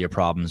thinking and all your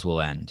problems will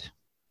end.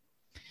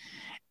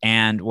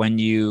 And when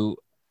you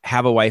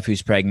have a wife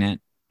who's pregnant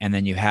and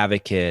then you have a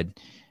kid,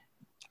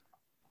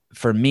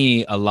 for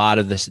me, a lot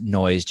of this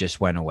noise just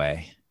went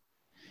away.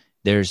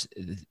 There's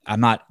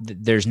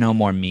no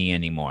more me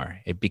anymore.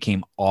 It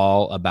became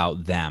all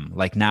about them.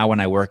 Like now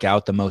when I work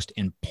out, the most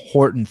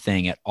important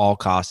thing at all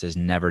costs is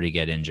never to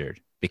get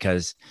injured,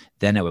 because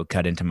then it would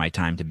cut into my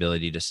time to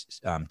ability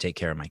to take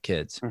care of my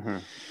kids.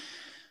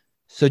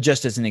 So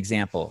just as an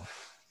example,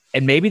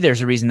 and maybe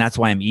there's a reason that's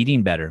why I'm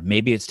eating better.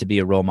 Maybe it's to be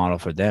a role model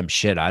for them.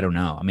 Shit, I don't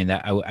know. I mean,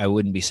 I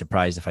wouldn't be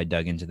surprised if I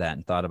dug into that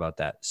and thought about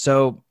that.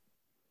 So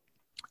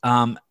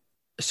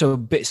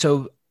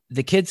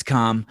the kids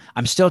come,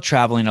 I'm still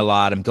traveling a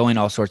lot. I'm going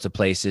all sorts of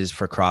places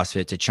for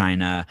CrossFit, to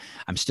China.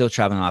 I'm still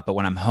traveling a lot, but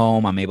when I'm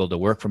home, I'm able to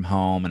work from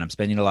home, and I'm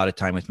spending a lot of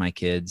time with my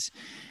kids.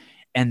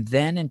 And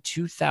then in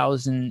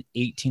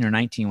 2018 or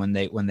 19, when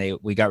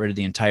we got rid of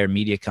the entire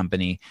media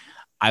company,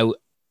 I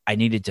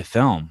needed to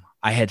film.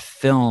 I had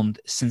filmed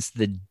since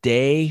the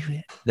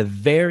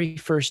very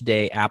first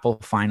day Apple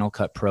Final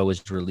Cut Pro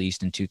was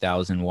released in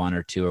 2001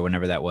 or 2 or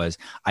whenever that was.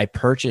 I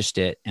purchased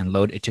it and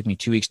it took me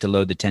 2 weeks to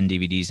load the 10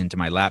 DVDs into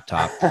my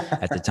laptop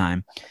at the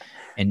time.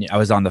 And I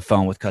was on the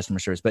phone with customer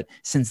service. But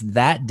since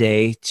that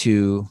day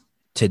to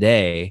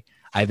today,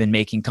 I've been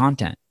making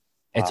content.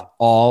 It's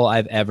all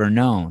I've ever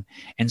known.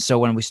 And so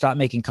when we stopped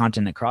making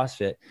content at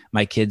CrossFit,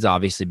 my kids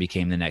obviously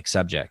became the next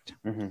subject.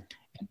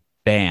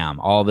 Bam.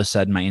 All of a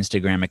sudden, my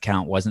Instagram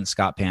account wasn't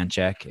Scott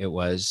Panchek. It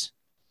was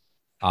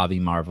Avi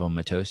Marvel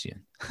Matossian.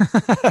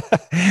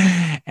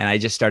 And I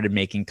just started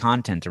making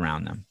content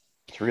around them.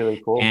 It's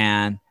really cool.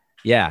 And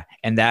Yeah.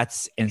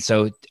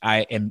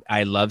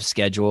 I love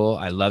schedule.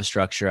 I love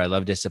structure. I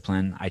love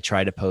discipline. I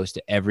try to post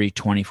every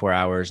 24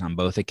 hours on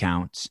both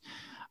accounts.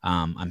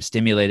 I'm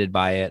stimulated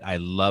by it. I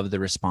love the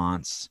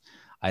response.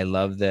 I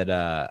love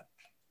that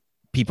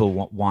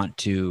people want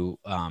to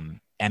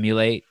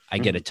emulate. I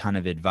get a ton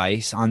of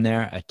advice on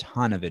there, a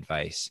ton of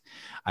advice.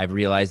 I've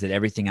realized that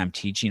everything I'm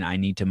teaching, I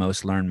need to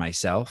most learn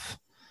myself.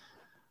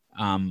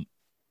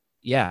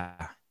 Yeah.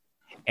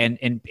 And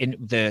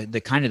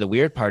the kind of the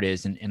weird part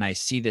is, and I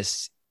see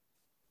this,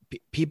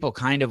 people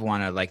kind of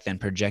want to like then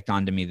project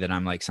onto me that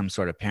I'm like some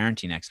sort of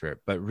parenting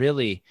expert, but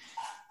really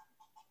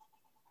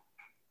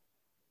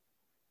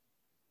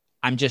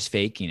I'm just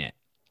faking it.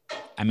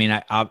 I mean,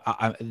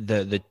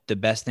 the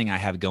best thing I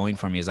have going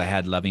for me is I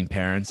had loving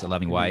parents, a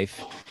loving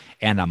wife,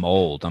 and I'm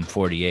old. I'm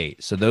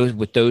 48. So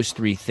those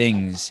three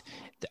things,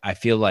 I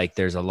feel like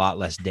there's a lot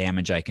less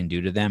damage I can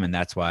do to them, and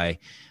that's why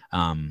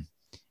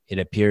it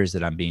appears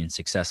that I'm being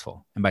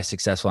successful. And by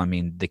successful, I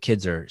mean the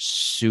kids are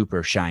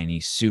super shiny,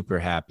 super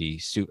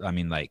happy. I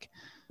mean, like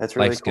That's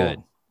really life's cool.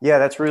 good. Yeah,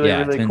 that's really,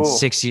 Yeah, it's really been cool.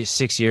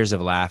 6 years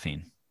of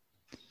laughing.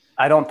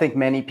 I don't think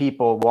many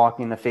people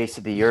walking the face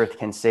of the earth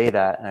can say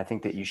that. And I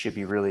think that you should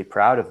be really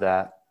proud of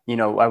that. You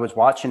know, I was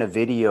watching a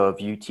video of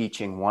you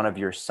teaching one of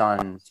your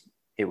sons.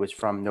 It was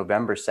from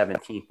November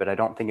 17th, but I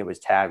don't think it was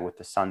tagged with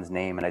the son's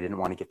name. And I didn't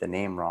want to get the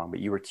name wrong, but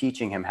you were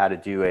teaching him how to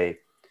do a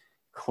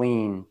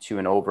clean to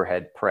an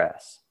overhead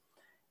press.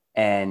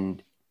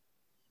 And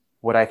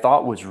what I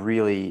thought was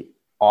really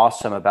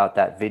awesome about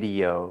that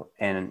video,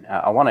 and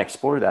I want to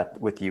explore that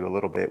with you a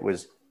little bit,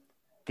 was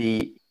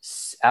the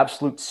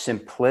absolute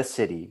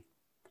simplicity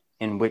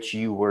in which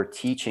you were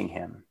teaching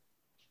him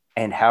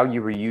and how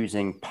you were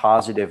using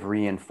positive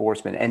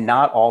reinforcement and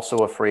not also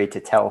afraid to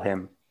tell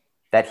him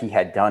that he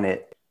had done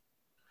it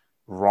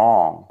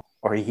wrong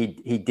or he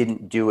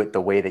didn't do it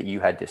the way that you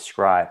had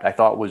described. I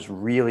thought was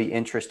really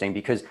interesting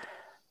because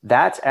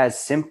that's as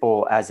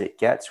simple as it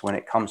gets when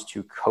it comes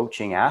to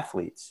coaching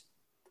athletes.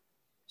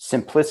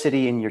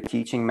 Simplicity in your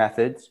teaching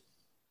methods,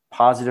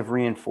 positive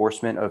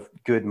reinforcement of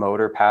good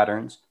motor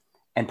patterns,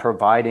 and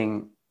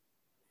providing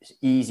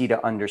easy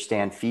to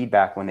understand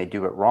feedback when they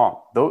do it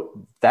wrong.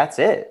 That's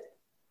it.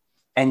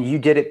 And you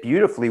did it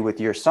beautifully with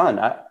your son.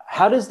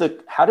 How does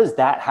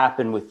that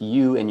happen with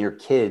you and your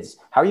kids?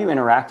 How are you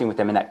interacting with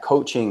them in that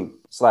coaching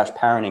 /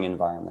 parenting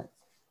environment?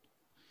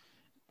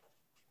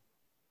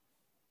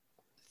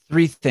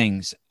 Three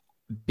things.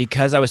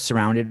 Because I was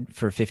surrounded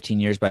for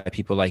 15 years by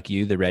people like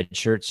you, the red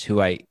shirts,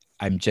 who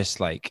I'm just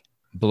like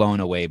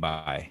blown away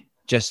by.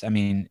 Just, I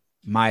mean,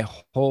 my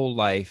whole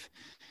life,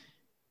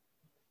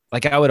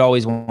 like I would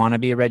always want to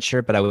be a red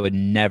shirt, but I would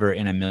never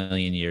in a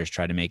million years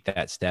try to make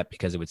that step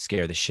because it would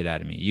scare the shit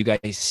out of me. You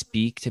guys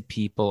speak to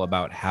people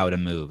about how to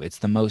move. It's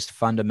the most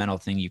fundamental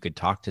thing you could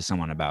talk to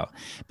someone about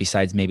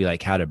besides maybe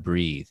like how to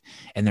breathe.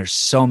 And there's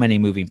so many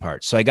moving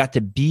parts. So I got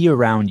to be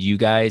around you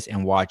guys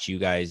and watch you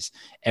guys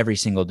every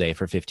single day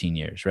for 15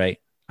 years, right?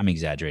 I'm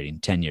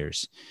exaggerating, 10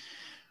 years.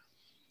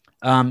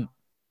 The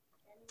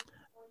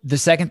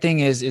second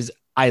thing is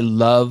I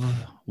love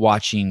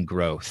watching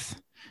growth.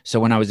 So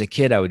when I was a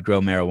kid, I would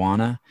grow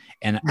marijuana,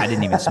 and I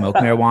didn't even smoke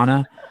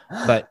marijuana.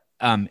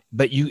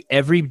 But you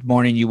every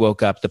morning you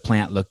woke up, the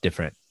plant looked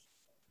different.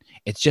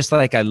 It's just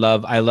like I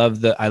love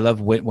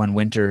when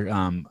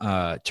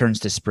winter turns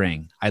to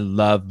spring. I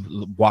love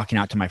walking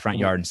out to my front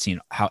yard and seeing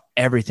how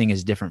everything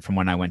is different from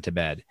when I went to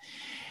bed.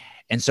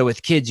 And so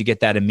with kids, you get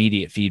that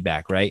immediate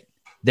feedback, right?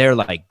 They're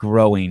like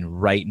growing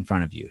right in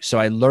front of you. So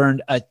I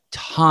learned a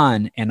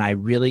ton, and I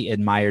really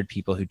admired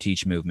people who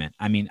teach movement.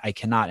 I mean, I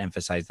cannot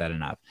emphasize that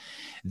enough.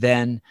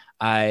 Then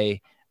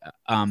I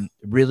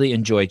really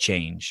enjoy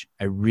change.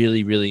 I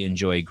really, really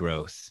enjoy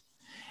growth.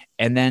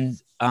 And then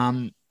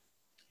the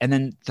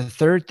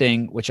third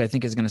thing, which I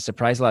think is going to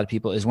surprise a lot of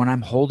people, is when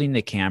I'm holding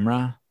the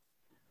camera,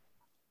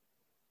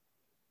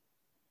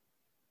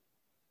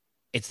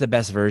 it's the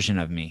best version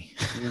of me.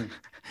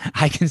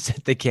 I can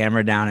set the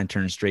camera down and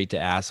turn straight to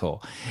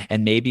asshole.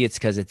 And maybe it's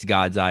because it's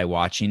God's eye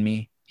watching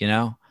me, you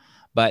know?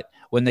 But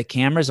when the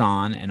camera's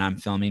on and I'm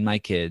filming my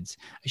kids,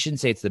 I shouldn't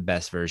say it's the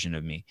best version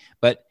of me,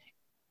 but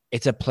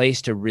it's a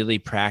place to really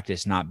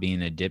practice not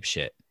being a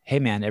dipshit. Hey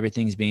man,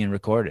 everything's being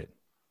recorded.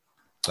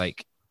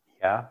 Like,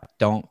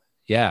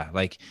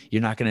 like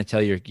you're not going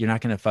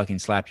to fucking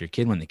slap your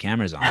kid when the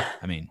camera's on.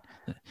 I mean,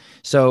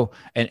 so,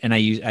 and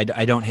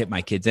I don't hit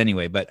my kids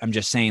anyway, but I'm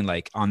just saying,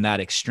 like, on that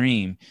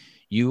extreme,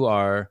 you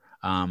are,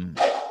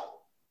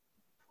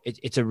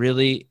 it's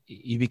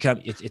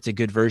a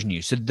good version of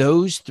you. So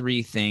those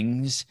three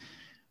things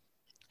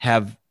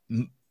have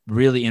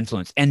really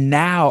influenced. And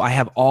now I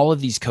have all of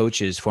these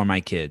coaches for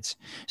my kids.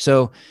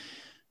 So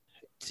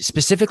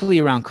specifically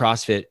around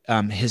CrossFit,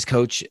 his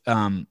coach,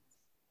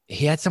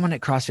 he had someone at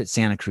CrossFit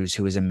Santa Cruz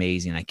who was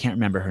amazing. I can't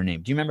remember her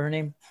name. Do you remember her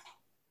name?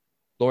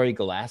 Lori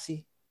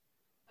Galassi?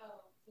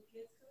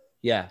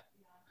 Yeah.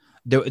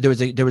 There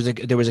was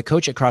a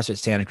coach at CrossFit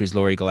Santa Cruz,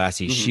 Lori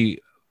Galassi.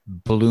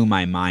 blew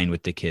my mind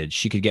with the kids.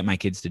 She could get my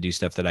kids to do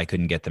stuff that I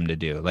couldn't get them to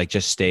do, like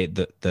just stay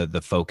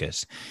the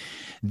focus.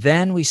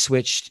 Then we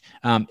switched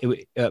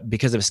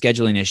because of a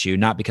scheduling issue,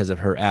 not because of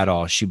her at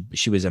all.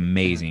 She was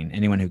amazing.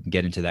 Anyone who can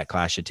get into that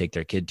class should take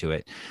their kid to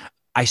it.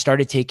 I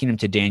started taking him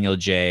to Daniel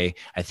J.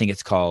 I think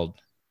it's called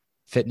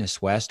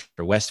Fitness West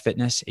or West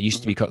Fitness. It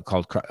used to be called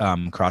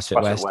CrossFit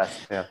CrossFit West. West.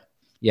 Yeah.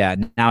 Yeah.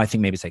 Now I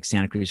think maybe it's like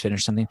Santa Cruz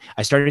Fitness or something.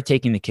 I started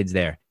taking the kids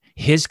there.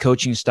 His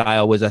coaching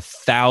style was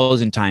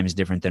 1,000 times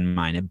different than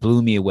mine. It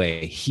blew me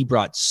away. He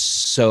brought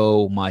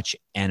so much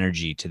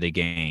energy to the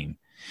game.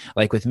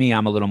 Like with me,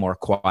 I'm a little more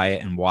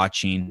quiet and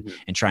watching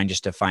and trying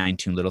just to fine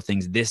tune little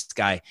things. This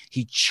guy,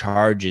 he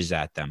charges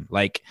at them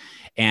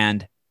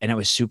and it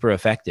was super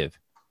effective.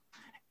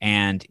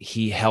 And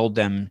he held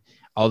them,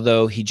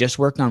 although he just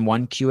worked on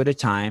one cue at a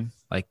time,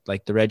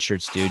 like the red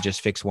shirts do,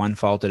 just fix one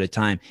fault at a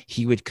time.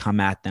 He would come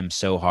at them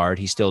so hard.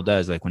 He still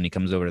does. Like when he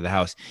comes over to the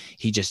house,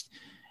 he just,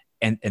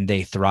 and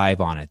they thrive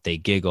on it. They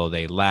giggle,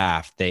 they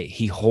laugh,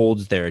 he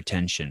holds their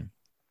attention.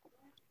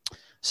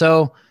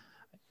 So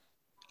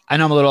I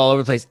know I'm a little all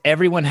over the place.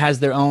 Everyone has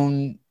their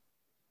own.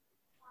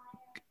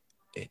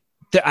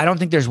 I don't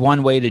think there's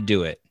one way to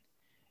do it.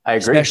 I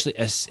agree.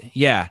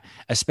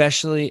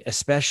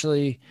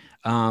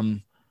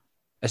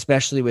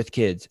 Especially with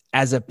kids.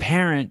 As a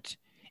parent,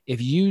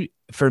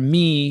 for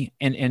me,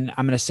 and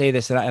I'm going to say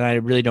this, and I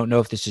really don't know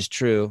if this is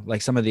true.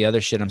 Like some of the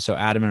other shit I'm so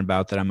adamant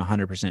about that I'm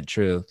 100%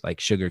 true, like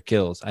sugar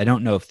kills. I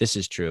don't know if this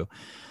is true,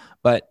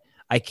 but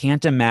I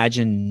can't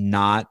imagine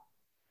not.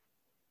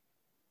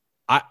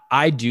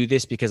 I do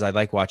this because I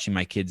like watching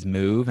my kids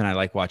move and I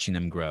like watching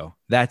them grow.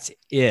 That's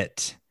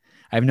it.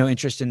 I have no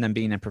interest in them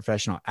being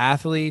professional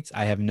athletes.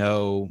 I have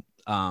no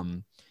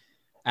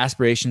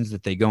aspirations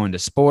that they go into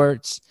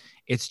sports.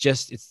 It's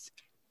just,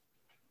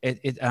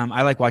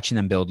 I like watching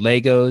them build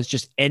Legos,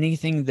 just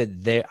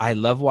anything I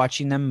love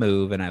watching them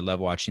move and I love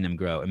watching them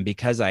grow. And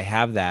because I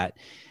have that,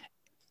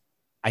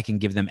 I can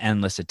give them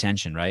endless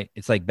attention, right?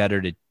 It's like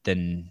better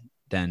than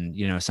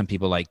some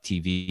people like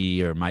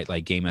TV or might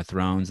like Game of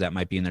Thrones, that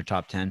might be in their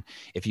top 10.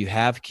 If you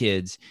have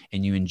kids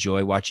and you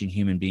enjoy watching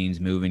human beings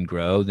move and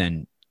grow,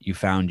 then you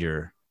found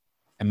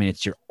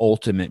it's your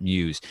ultimate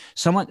muse.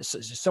 Someone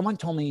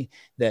told me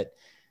that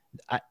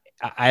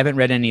I haven't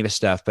read any of his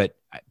stuff, but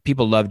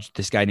people loved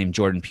this guy named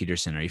Jordan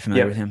Peterson. Are you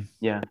familiar with him?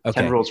 Yeah.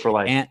 Okay. 10 Rules for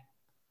Life. And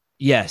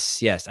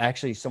yes.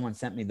 Actually, someone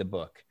sent me the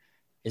book.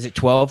 Is it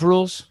 12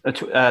 Rules?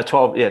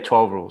 12. Yeah.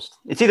 12 rules.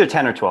 It's either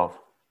 10 or 12.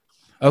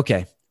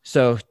 Okay.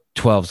 So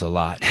 12's a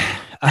lot.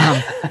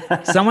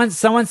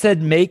 Someone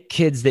said, make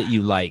kids that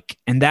you like.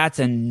 And that's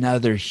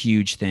another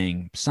huge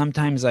thing.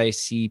 Sometimes I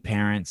see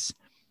parents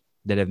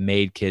that have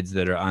made kids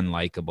that are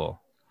unlikable.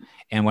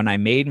 And when I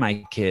made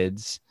my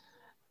kids,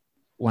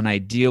 when I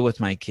deal with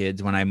my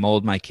kids, when I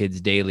mold my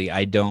kids daily,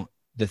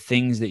 the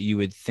things that you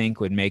would think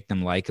would make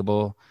them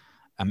likable,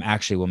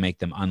 actually will make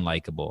them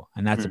unlikable.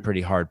 And that's a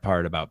pretty hard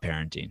part about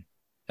parenting.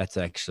 That's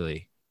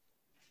actually,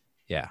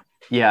 yeah.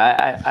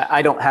 Yeah.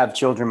 I don't have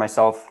children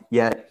myself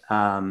yet.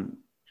 But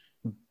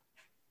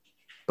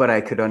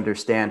I could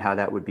understand how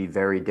that would be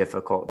very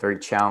difficult, very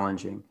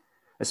challenging,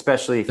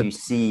 especially if you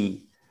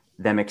see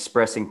them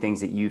expressing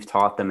things that you've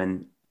taught them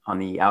and on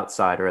the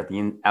outside or at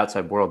the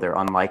outside world, they're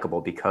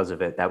unlikable because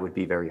of it. That would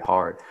be very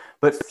hard.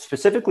 But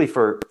specifically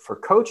for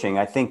coaching,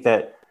 I think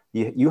that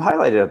you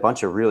highlighted a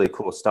bunch of really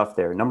cool stuff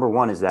there. Number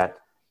one is that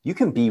you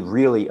can be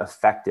really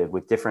effective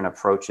with different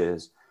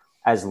approaches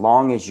as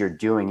long as you're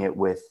doing it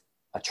with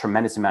a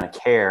tremendous amount of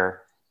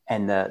care,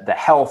 and the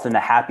health and the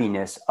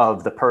happiness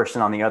of the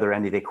person on the other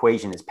end of the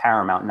equation is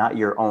paramount, not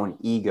your own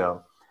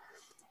ego.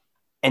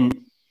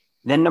 And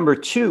then number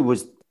two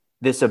was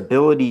this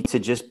ability to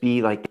just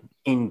be like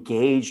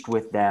engaged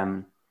with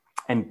them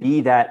and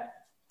be that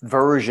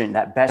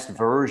best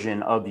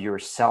version of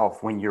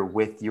yourself when you're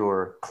with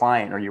your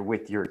client or you're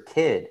with your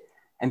kid,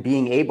 and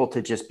being able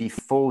to just be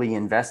fully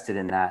invested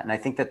in that. And I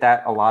think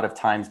that a lot of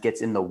times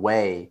gets in the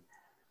way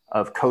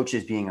of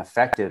coaches being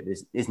effective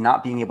is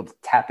not being able to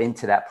tap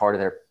into that part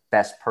of their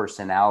best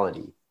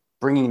personality,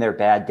 bringing their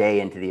bad day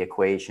into the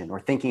equation or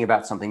thinking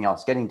about something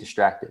else, getting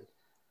distracted.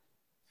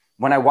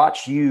 When I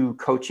watch you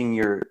coaching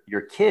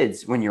your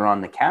kids, when you're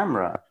on the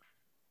camera,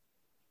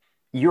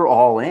 you're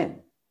all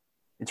in.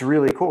 It's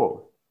really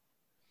cool.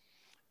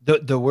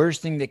 The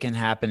worst thing that can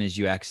happen is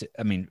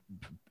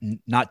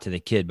not to the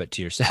kid, but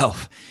to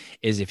yourself,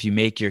 is if you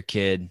make your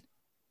kid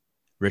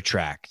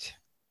retract.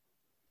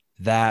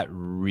 That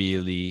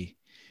really,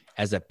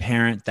 as a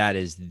parent, that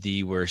is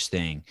the worst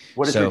thing.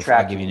 What is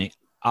retracting?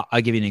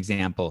 I'll give you an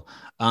example.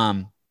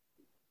 So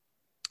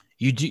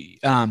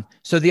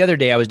the other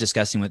day I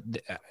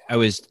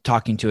was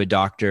talking to a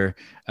doctor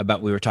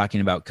we were talking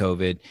about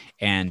COVID,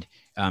 and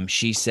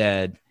she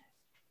said,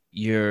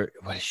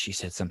 she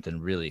said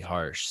something really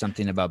harsh,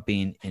 something about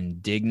being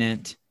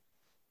indignant,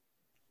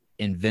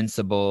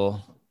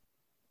 invincible,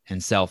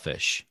 and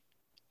selfish.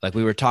 Like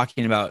we were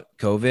talking about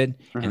COVID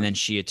and then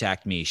she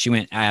attacked me. She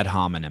went ad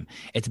hominem.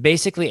 It's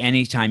basically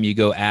anytime you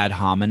go ad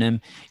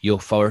hominem, you'll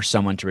force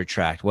someone to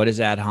retract. What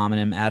is ad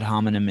hominem? Ad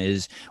hominem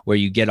is where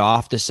you get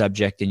off the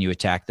subject and you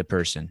attack the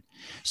person.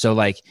 So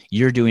like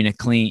you're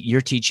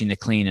teaching to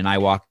clean and I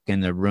walk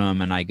in the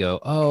room and I go,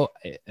 oh,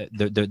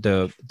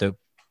 the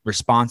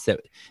response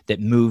that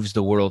moves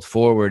the world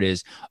forward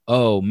is,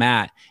 oh,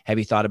 Matt, have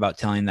you thought about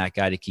telling that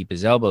guy to keep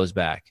his elbows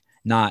back?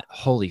 Not,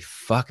 holy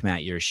fuck,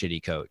 Matt, you're a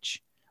shitty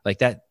coach. Like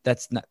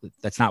that's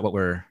not what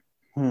we're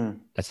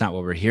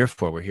here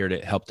for. We're here to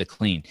help the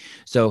clean.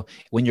 So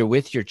when you're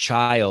with your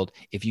child,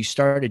 if you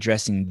start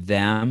addressing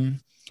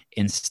them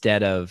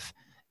instead of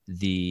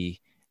the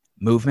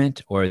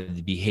movement or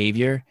the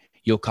behavior,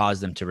 you'll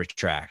cause them to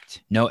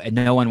retract. No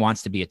one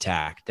wants to be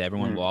attacked.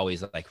 Everyone will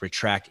always like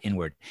retract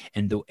inward.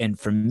 And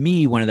for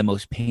me, one of the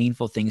most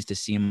painful things to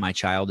see in my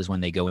child is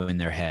when they go in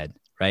their head,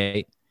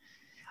 right?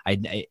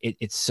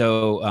 It's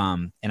so,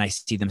 and I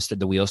see them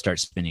the wheels start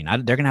spinning.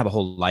 They're going to have a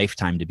whole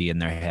lifetime to be in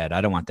their head. I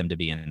don't want them to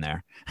be in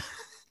there.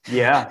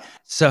 Yeah.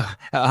 So,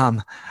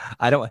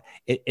 I don't,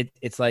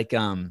 it's like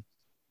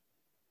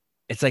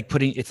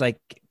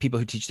people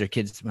who teach their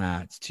kids,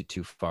 it's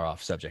too far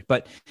off subject,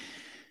 but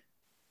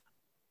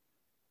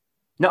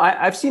no,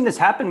 I've seen this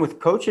happen with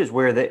coaches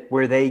where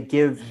they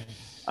give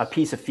a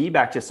piece of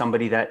feedback to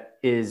somebody that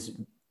is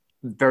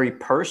very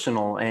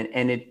personal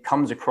and it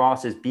comes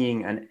across as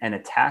being an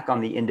attack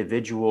on the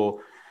individual,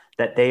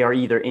 that they are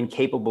either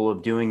incapable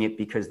of doing it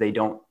because they're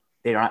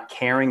not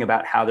caring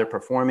about how they're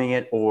performing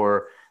it,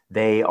 or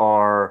they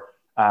are,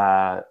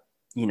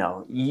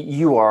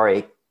 you are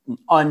a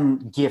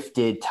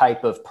ungifted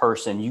type of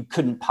person. You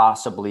couldn't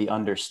possibly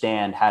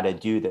understand how to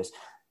do this.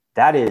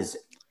 That is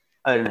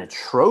an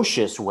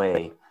atrocious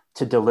way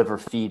to deliver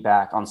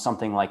feedback on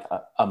something like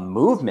a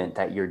movement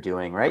that you're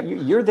doing, right?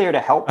 You're there to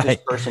help this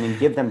person and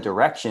give them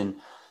direction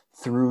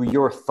through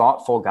your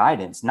thoughtful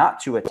guidance,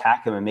 not to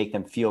attack them and make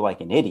them feel like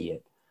an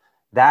idiot.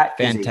 That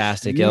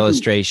fantastic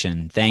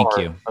illustration. Thank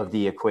you. Of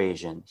the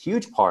equation,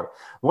 huge part.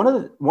 One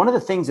of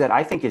the things that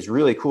I think is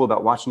really cool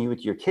about watching you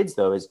with your kids,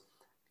 though, is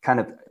kind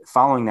of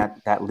following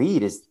that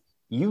lead, is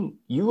you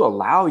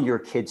allow your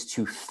kids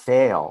to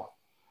fail,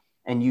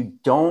 and you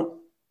don't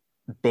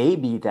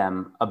baby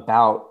them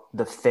about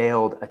the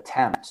failed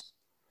attempts.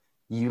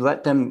 You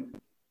let them,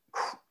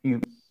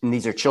 and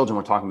these are children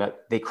we're talking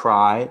about, they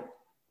cry.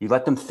 You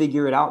let them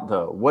figure it out,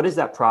 though. What is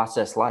that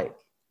process like?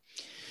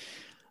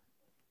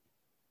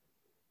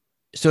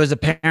 So as a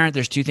parent,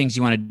 there's two things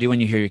you want to do when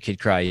you hear your kid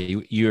cry.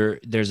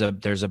 There's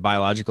a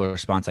biological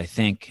response, I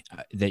think,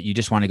 that you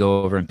just want to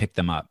go over and pick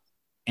them up.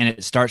 And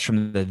it starts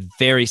from the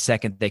very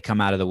second they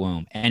come out of the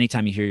womb.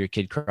 Anytime you hear your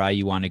kid cry,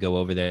 you want to go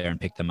over there and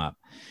pick them up.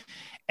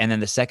 And then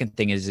the second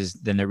thing is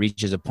then it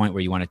reaches a point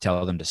where you want to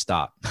tell them to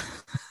stop.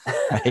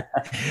 Right?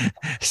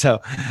 So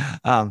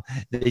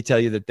they tell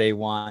you that they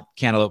want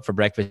cantaloupe for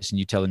breakfast and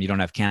you tell them you don't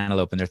have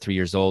cantaloupe and they're 3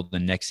 years old.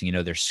 And next thing you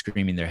know, they're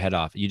screaming their head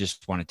off. You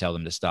just want to tell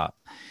them to stop.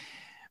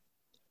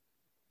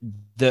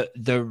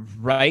 The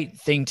right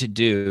thing to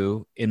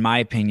do, in my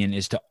opinion,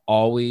 is to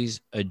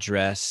always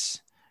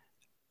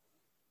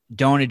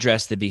don't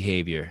address the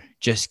behavior.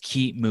 Just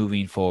keep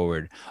moving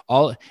forward.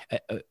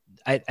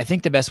 I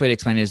think the best way to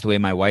explain it is the way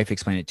my wife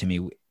explained it to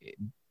me.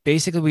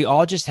 Basically, we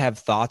all just have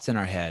thoughts in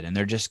our head and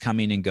they're just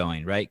coming and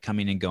going, right?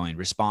 Coming and going,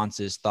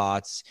 responses,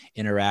 thoughts,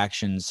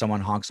 interactions.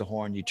 Someone honks a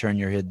horn, you turn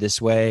your head this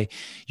way,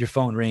 your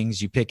phone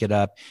rings, you pick it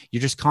up.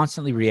 You're just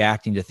constantly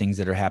reacting to things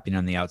that are happening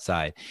on the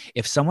outside.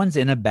 If someone's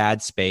in a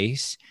bad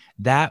space,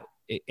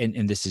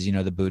 and this is,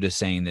 the Buddha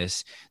saying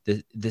this,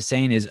 the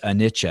saying is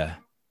anicca,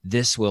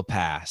 this will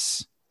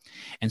pass.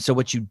 And so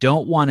what you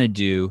don't want to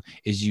do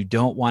is you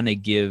don't want to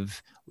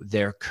give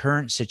their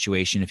current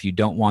situation, if you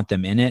don't want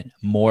them in it,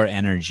 more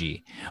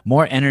energy.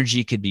 More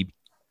energy could be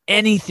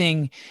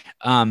anything,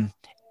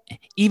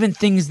 even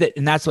things that,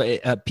 and that's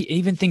what,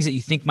 even things that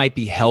you think might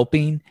be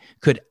helping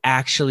could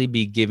actually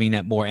be giving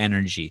it more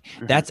energy.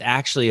 Mm-hmm. That's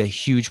actually a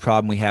huge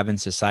problem we have in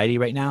society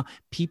right now.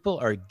 People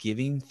are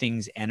giving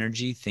things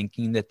energy,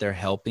 thinking that they're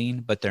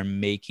helping, but they're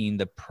making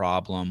the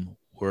problem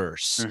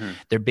worse. Mm-hmm.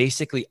 They're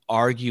basically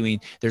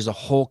arguing. There's a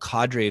whole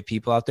cadre of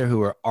people out there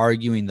who are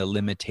arguing the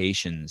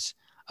limitations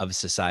of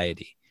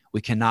society.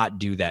 We cannot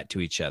do that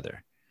to each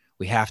other.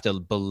 We have to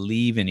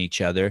believe in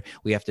each other.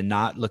 We have to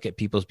not look at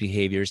people's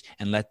behaviors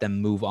and let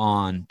them move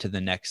on to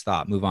the next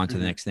thought, move on to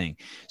the next thing.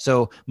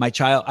 So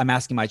I'm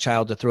asking my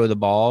child to throw the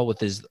ball with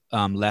his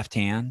left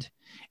hand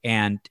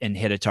and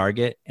hit a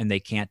target, and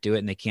they can't do it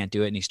and they can't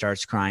do it. And he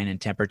starts crying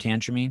and temper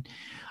tantruming.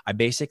 I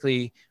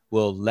basically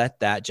will let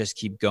that just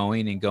keep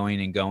going and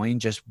going and going.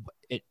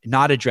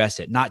 Not address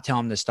it, not tell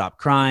him to stop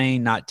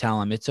crying, not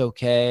tell him it's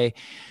okay.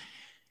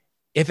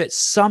 If at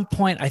some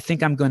point I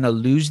think I'm going to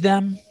lose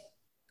them,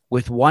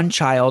 with one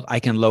child,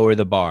 I can lower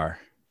the bar.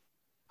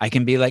 I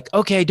can be like,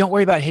 okay, don't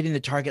worry about hitting the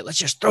target. Let's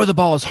just throw the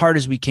ball as hard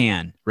as we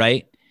can,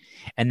 right?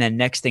 And then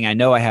next thing I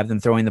know, I have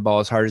them throwing the ball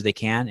as hard as they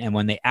can. And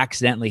when they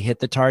accidentally hit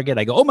the target,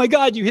 I go, oh my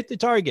God, you hit the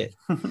target.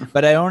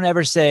 But I don't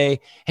ever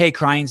say, hey,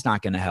 crying's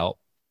not going to help.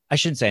 I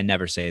shouldn't say I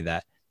never say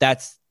that.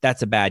 That's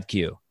that's a bad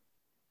cue.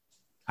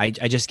 I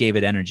just gave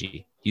it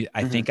energy.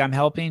 I think I'm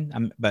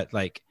helping, but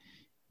like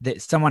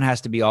that someone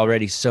has to be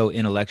already so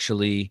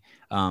intellectually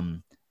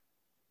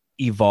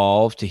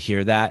evolved to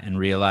hear that and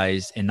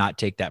realize and not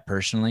take that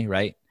personally,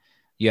 right?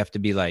 You have to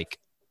be like,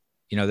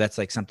 that's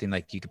like something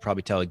like you could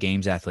probably tell a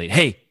games athlete,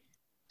 hey,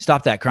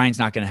 stop that. Crying's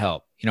not going to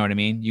help. You know what I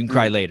mean? You can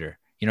cry later.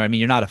 You know what I mean?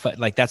 You're not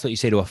like, that's what you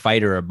say to a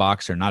fighter or a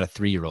boxer, not a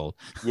 3-year-old.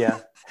 Yeah.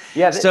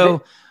 Yeah.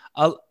 So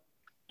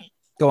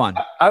go on.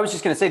 I was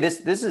just going to say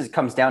this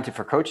comes down to,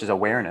 for coaches,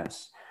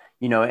 awareness,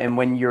 and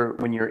when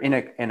you're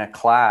in a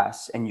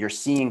class and you're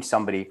seeing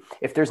somebody,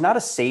 if there's not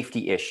a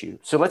safety issue,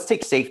 so let's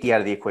take safety out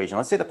of the equation.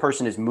 Let's say the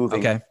person is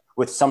moving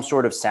with some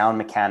sort of sound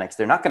mechanics.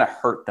 They're not going to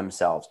hurt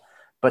themselves,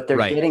 but they're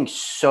getting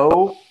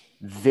so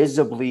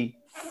visibly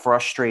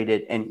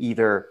frustrated and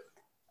either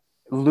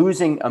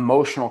losing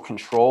emotional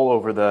control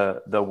over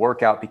the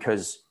workout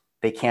because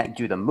they can't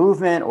do the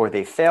movement, or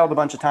they failed a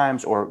bunch of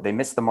times, or they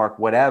missed the mark,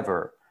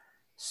 whatever.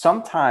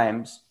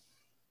 Sometimes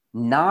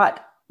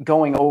not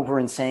going over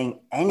and saying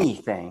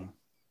anything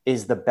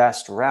is the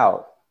best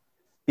route,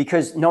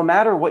 because no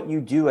matter what you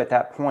do at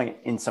that point,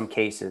 in some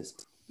cases,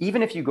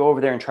 even if you go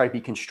over there and try to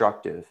be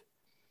constructive,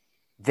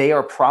 they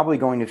are probably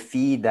going to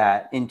feed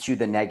that into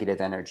the negative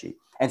energy.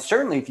 And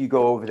certainly if you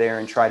go over there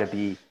and try to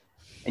be,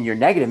 and you're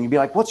negative, and you'd be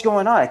like, what's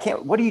going on?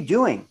 What are you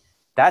doing?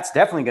 That's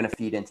definitely going to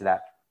feed into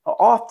that.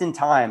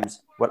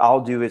 Oftentimes what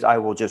I'll do is I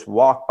will just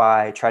walk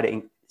by, try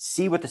to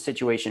see what the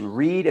situation,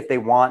 read if they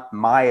want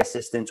my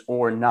assistance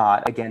or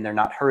not. Again, they're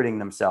not hurting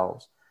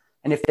themselves.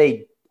 And if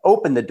they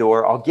open the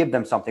door, I'll give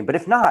them something. But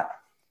if not,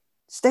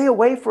 stay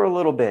away for a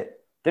little bit.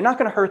 They're not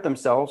going to hurt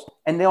themselves,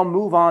 and they'll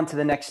move on to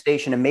the next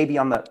station. And maybe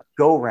on the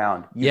go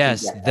round.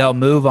 Yes, they'll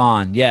move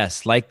on.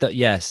 Yes.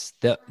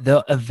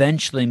 They'll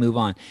eventually move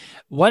on.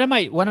 One of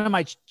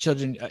my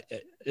children,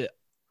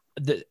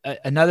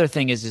 another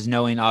thing is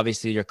knowing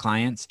obviously your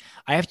clients.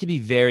 I have to be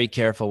very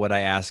careful what I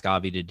ask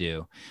Avi to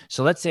do.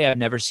 So let's say I've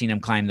never seen him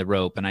climb the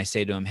rope, and I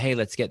say to him, hey,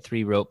 let's get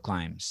 3 rope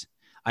climbs.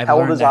 How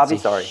old is Avi?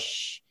 Sorry.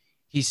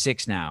 He's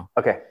 6 now.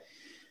 Okay.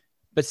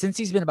 But since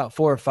he's been about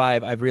 4 or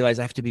 5, I've realized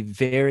I have to be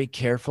very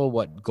careful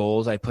what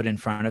goals I put in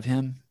front of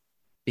him,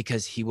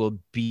 because he will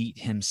beat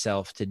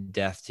himself to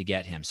death to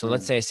get him. So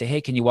let's say I say,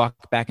 hey, can you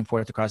walk back and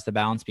forth across the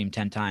balance beam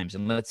 10 times?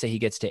 And let's say he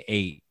gets to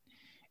 8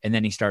 and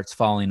then he starts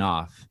falling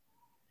off.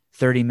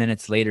 30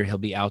 minutes later, he'll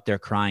be out there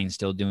crying,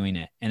 still doing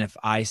it. And if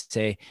I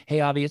say,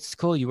 hey, Avi, it's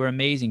cool. You were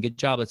amazing. Good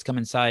job. Let's come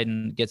inside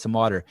and get some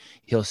water.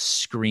 He'll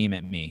scream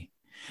at me.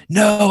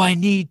 No, I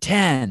need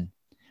 10.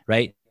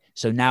 Right.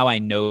 So now I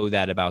know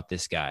that about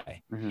this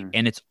guy.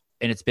 And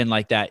it's been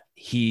like that.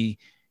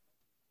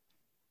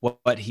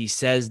 What he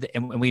says,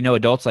 and we know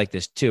adults like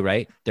this too,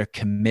 right? They're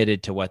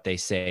committed to what they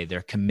say.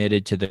 They're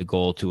committed to the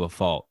goal to a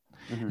fault.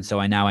 And so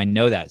I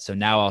know that. So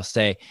now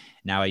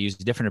I use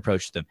a different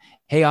approach to them.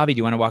 Hey, Avi, do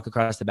you want to walk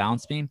across the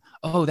balance beam?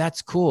 Oh,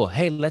 that's cool.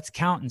 Hey, let's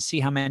count and see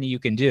how many you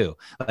can do.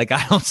 Like,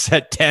 I don't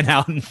set 10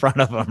 out in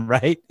front of him,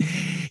 right?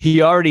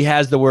 He already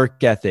has the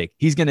work ethic.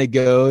 He's going to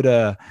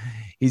go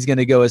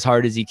as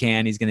hard as he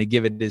can. He's going to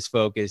give it his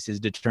focus, his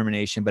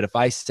determination. But if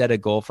I set a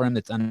goal for him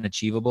that's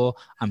unachievable,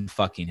 I'm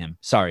fucking him.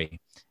 Sorry.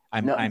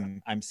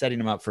 I'm setting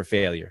him up for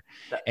failure.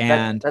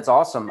 That's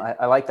awesome.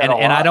 I like that a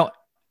lot.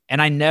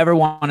 And I never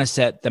want to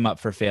set them up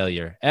for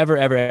failure. Ever,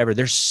 ever, ever.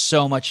 There's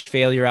so much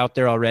failure out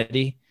there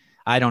already.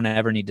 I don't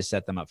ever need to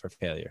set them up for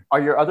failure.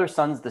 Are your other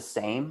sons the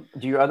same?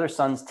 Do your other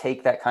sons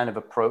take that kind of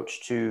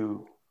approach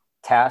to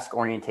task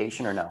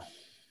orientation, or no?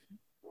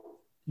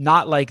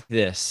 Not like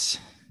this.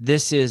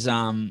 This is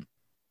not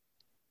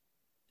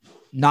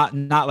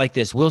like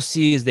this. We'll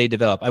see as they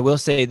develop. I will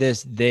say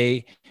this.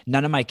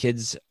 None of my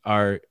kids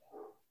I've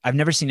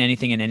never seen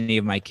anything in any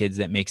of my kids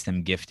that makes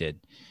them gifted.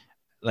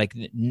 Like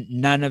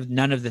none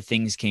of the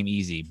things came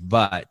easy,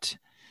 but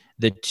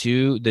the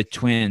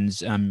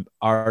twins,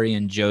 Ari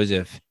and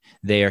Joseph,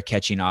 they are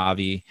catching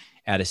Avi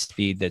at a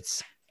speed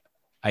that's,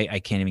 I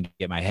can't even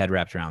get my head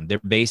wrapped around. They're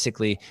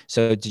basically,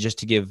 just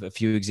to give a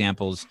few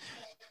examples,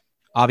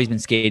 Avi's been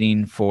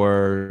skating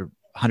for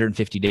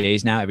 150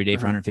 days now, every day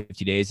for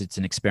 150 days. It's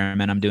an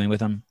experiment I'm doing with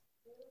him.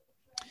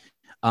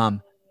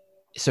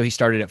 So he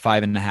started at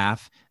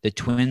 5.5. The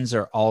twins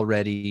are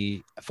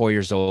already 4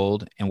 years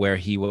old, and where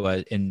he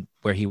was when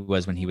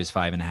he was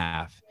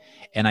 5.5.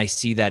 And I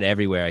see that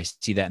everywhere. I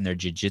see that in their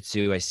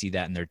jiu-jitsu. I see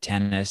that in their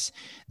tennis.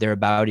 They're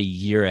about a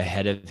year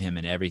ahead of him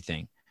in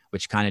everything,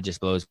 which kind of just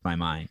blows my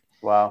mind.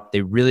 Wow.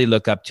 They really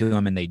look up to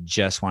him, and they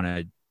just want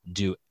to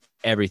do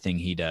everything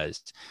he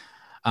does.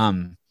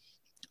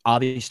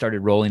 Avi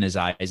started rolling his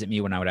eyes at me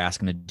when I would ask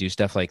him to do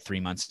stuff like 3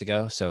 months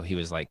ago. So he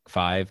was like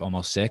 5,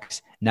 almost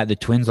 6. Now the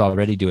twins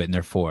already do it, and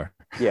they're 4.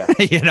 Yeah.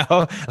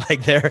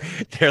 Like they're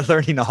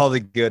learning all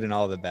the good and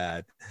all the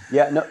bad.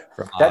 Yeah. No,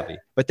 from Avi,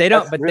 but they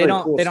don't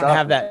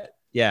have that.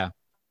 Yeah.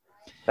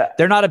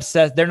 They're not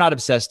obsessed. They're not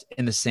obsessed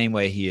in the same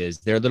way he is.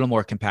 They're a little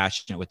more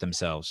compassionate with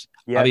themselves.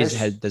 Yeah, Avi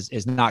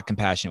is not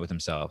compassionate with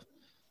himself.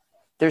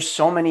 There's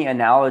so many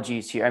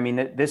analogies here. I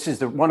mean, this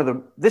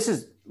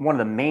is one of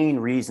the main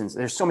reasons,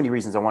 there's so many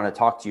reasons I want to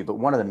talk to you, but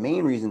one of the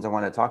main reasons I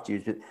want to talk to you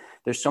is that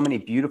there's so many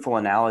beautiful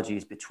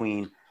analogies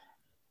between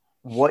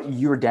what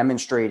you're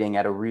demonstrating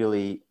at a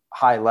really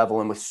high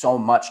level and with so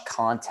much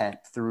content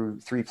through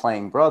Three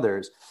Playing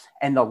Brothers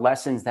and the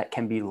lessons that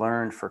can be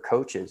learned for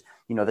coaches.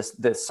 You know,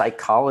 the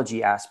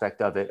psychology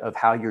aspect of it, of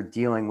how you're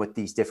dealing with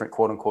these different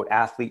quote unquote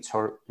athletes who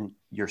are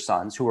your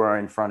sons who are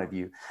in front of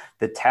you,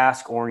 the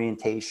task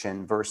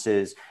orientation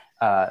versus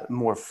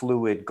more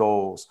fluid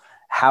goals,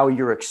 how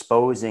you're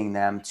exposing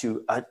them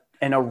to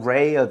an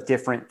array of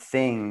different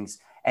things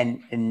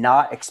and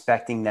not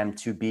expecting them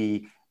to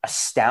be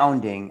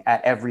astounding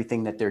at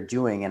everything that they're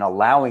doing and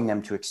allowing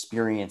them to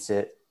experience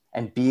it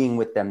and being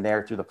with them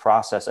there through the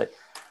process.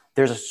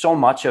 There's so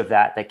much of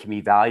that can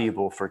be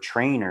valuable for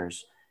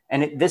trainers.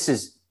 And this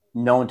is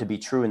known to be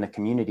true in the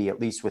community, at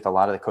least with a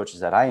lot of the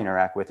coaches that I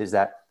interact with, is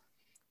that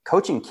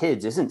coaching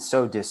kids isn't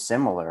so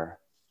dissimilar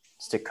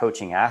to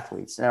coaching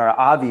athletes. Now,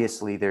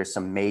 obviously there's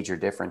some major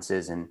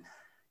differences in,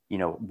 you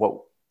know,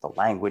 what the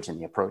language and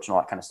the approach and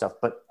all that kind of stuff,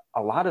 but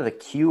a lot of the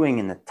cueing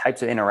and the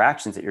types of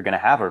interactions that you're going to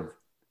have are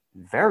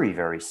very,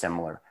 very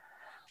similar.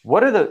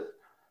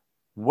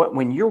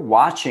 When you're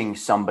watching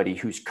somebody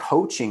who's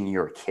coaching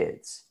your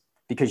kids,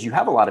 because you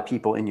have a lot of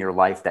people in your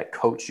life that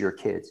coach your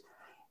kids,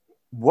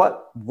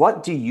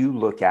 what do you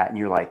look at and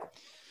you're like,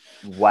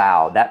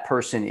 wow, that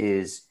person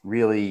is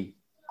really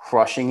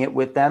crushing it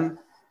with them?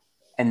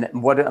 And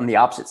what on the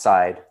opposite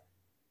side,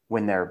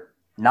 when they're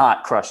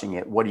not crushing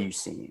it, what are you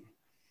seeing?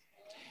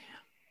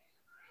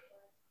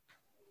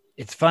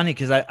 It's funny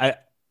because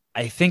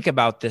I think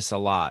about this a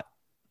lot.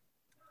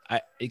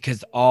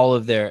 Because all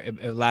of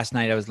last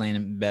night I was laying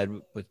in bed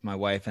with my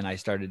wife and I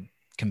started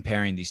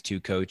comparing these two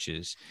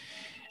coaches,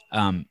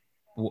 two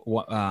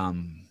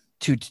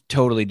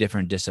totally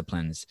different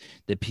disciplines,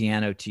 the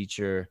piano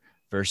teacher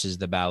versus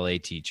the ballet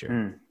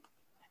teacher.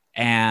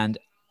 And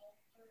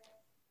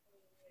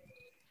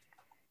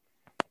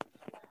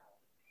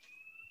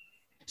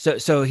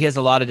so he has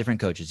a lot of different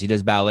coaches. He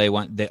does ballet.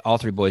 All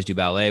three boys do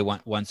ballet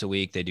once a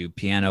week. They do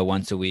piano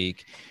once a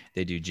week.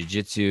 They do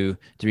jiu-jitsu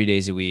 3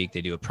 days a week.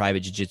 They do a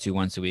private jiu-jitsu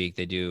once a week.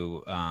 They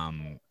do a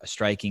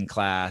striking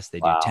class. They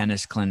do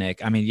tennis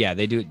clinic. I mean, yeah,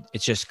 they do.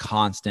 It's just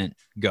constant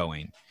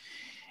going.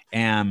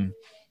 And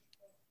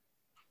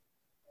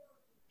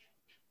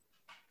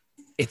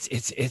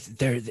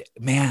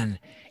man,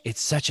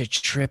 it's such a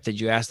trip that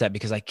you asked that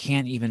because I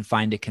can't even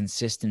find a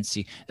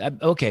consistency.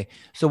 Okay.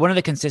 So one of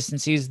the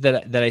consistencies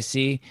that I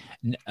see,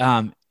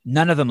 none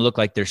of them look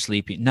like they're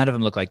sleeping. None of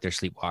them look like they're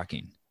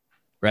sleepwalking.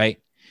 Right.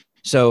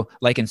 So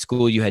like in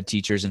school, you had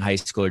teachers in high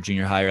school or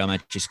junior high or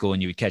elementary school,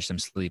 and you would catch them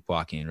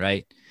sleepwalking,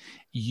 right?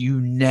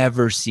 You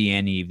never see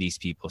any of these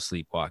people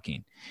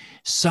sleepwalking.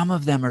 Some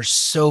of them are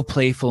so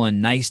playful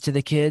and nice to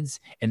the kids,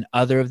 and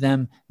other of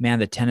them, man,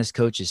 the tennis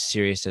coach is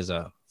serious as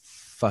a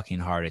fucking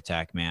heart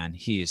attack, man.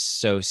 He is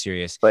so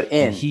serious. But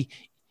in.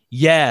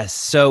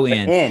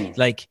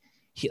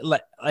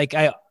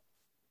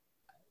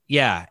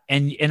 Yeah.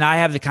 And I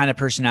have the kind of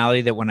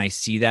personality that when I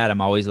see that,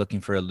 I'm always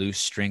looking for a loose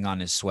string on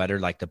his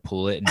sweater, like to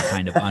pull it and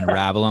kind of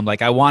unravel him.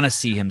 Like I want to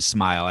see him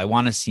smile. I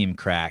want to see him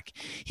crack.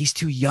 He's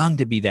too young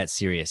to be that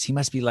serious. He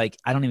must be like,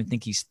 I don't even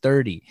think he's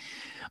 30,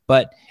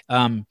 but,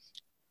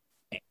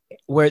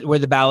 where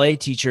the ballet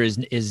teacher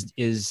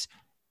is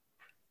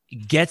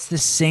gets the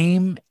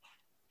same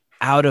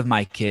out of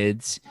my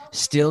kids,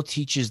 still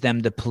teaches them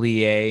the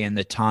plie and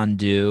the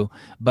tendu,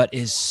 but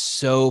is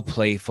so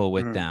playful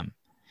with them.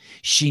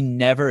 She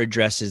never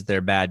addresses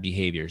their bad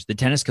behaviors. The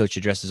tennis coach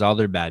addresses all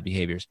their bad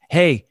behaviors.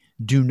 Hey,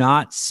 do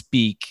not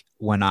speak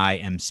when I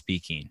am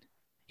speaking.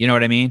 You know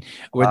what I mean?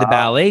 Where the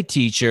ballet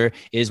teacher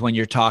is when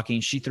you're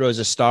talking, she throws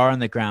a star on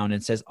the ground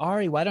and says,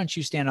 Ari, why don't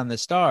you stand on the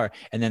star?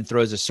 And then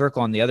throws a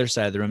circle on the other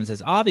side of the room and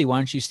says, Avi, why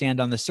don't you stand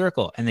on the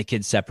circle? And the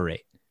kids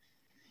separate.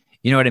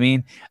 You know what I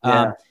mean?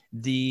 Yeah.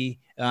 The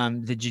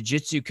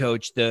jiu-jitsu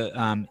coach,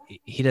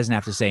 he doesn't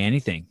have to say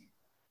anything.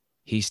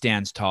 He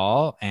stands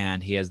tall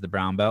and he has the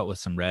brown belt with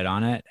some red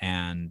on it,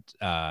 and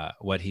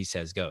what he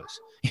says goes.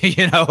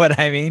 You know what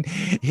I mean?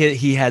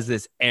 He has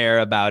this air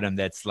about him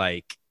that's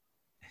like,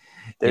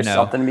 there's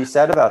something to be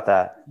said about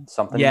that.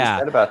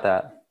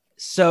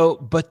 So,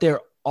 but they're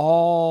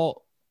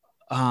all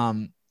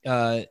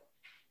the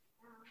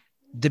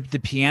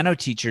piano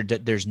teacher.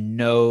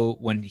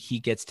 When he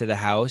gets to the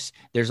house,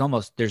 there's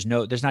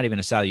not even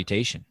a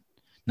salutation.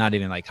 Not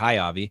even like, hi,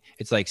 Avi.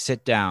 It's like,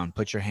 sit down,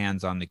 put your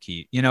hands on the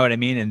key. You know what I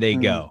mean? And they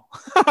go.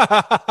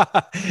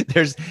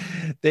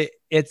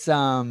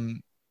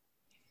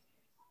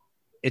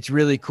 It's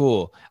really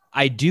cool.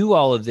 I do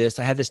all of this.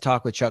 I had this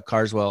talk with Chuck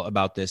Carswell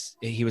about this.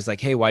 He was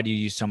like, hey, why do you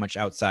use so much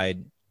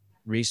outside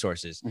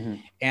resources?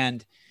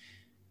 And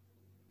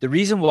the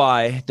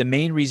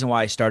main reason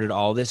why I started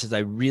all this is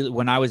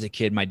when I was a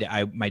kid, my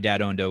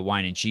dad owned a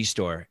wine and cheese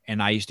store,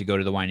 and I used to go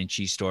to the wine and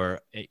cheese store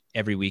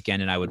every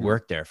weekend, and I would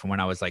work there from when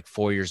I was like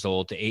 4 years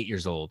old to 8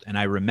 years old. And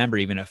I remember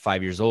even at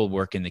 5 years old,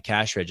 working the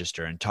cash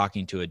register and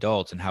talking to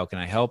adults and how can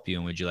I help you?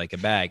 And would you like a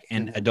bag?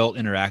 And adult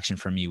interaction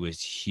for me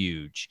was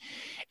huge.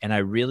 And I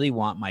really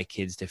want my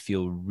kids to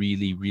feel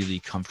really, really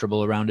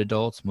comfortable around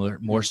adults,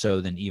 more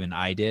so than even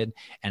I did.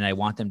 And I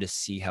want them to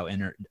see how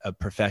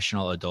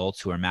professional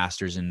adults who are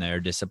masters in their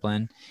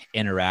discipline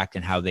interact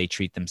and how they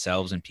treat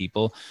themselves and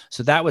people.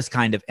 So that was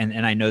kind of,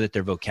 and I know that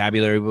their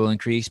vocabulary will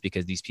increase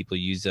because these people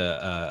use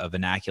a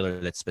vernacular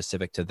that's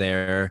specific to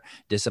their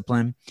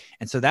discipline.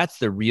 And so that's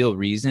the real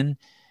reason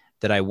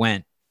that I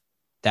went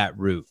that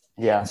route.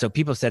 Yeah. And so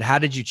people said, how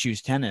did you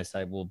choose tennis?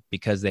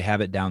 Because they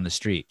have it down the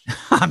street.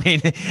 I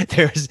mean,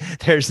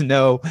 there's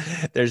no,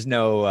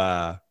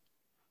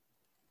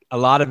 a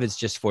lot of it's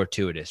just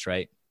fortuitous,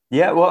 right?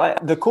 Yeah. Well,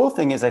 the cool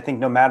thing is, I think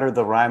no matter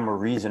the rhyme or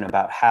reason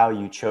about how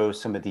you chose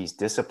some of these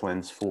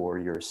disciplines for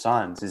your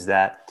sons, is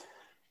that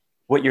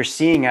what you're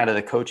seeing out of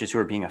the coaches who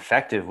are being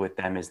effective with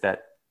them is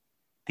that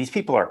these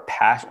people are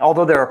passionate,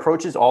 although their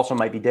approaches also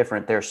might be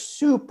different. They're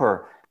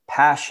super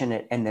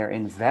passionate and they're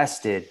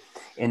invested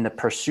in the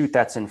pursuit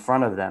that's in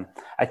front of them.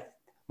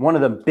 One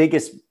of the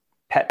biggest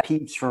pet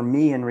peeves for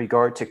me in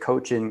regard to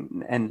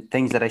coaching and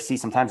things that I see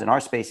sometimes in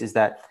our space is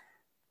that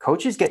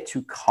coaches get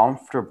too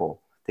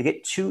comfortable. They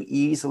get too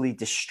easily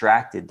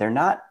distracted. They're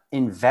not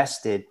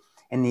invested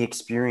in the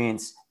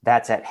experience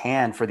that's at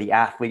hand for the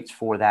athletes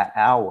for that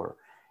hour.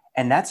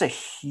 And that's a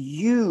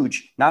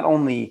huge, not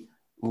only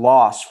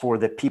loss for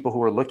the people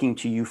who are looking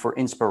to you for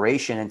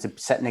inspiration and to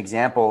set an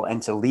example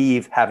and to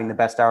leave having the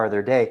best hour of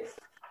their day,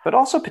 but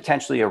also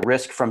potentially a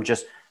risk from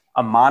just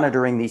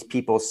monitoring these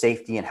people's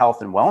safety and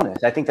health and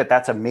wellness. I think that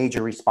that's a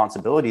major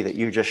responsibility that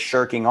you're just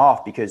shirking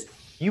off because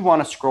you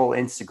want to scroll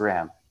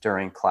Instagram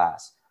during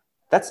class.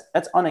 That's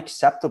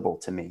unacceptable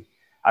to me.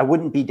 I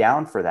wouldn't be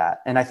down for that.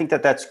 And I think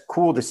that that's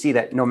cool to see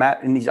that no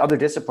matter in these other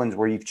disciplines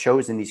where you've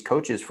chosen these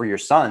coaches for your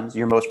sons,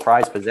 your most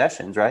prized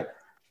possessions, right?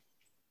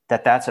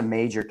 That's a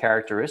major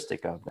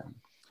characteristic of them.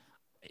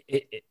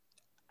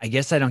 I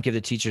guess I don't give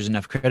the teachers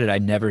enough credit. I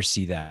never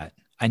see that.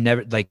 I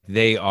never, like,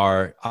 they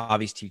are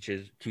obvious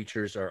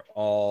teachers are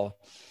all,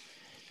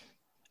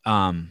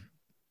 in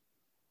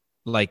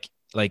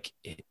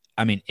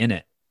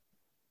it.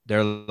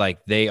 They're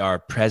like, they are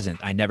present.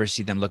 I never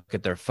see them look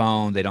at their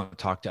phone. They don't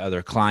talk to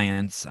other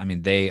clients. I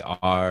mean, they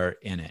are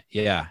in it.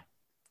 Yeah.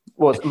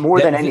 Well, more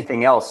than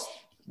anything else,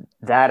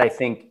 that I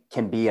think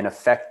can be an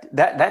effect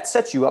that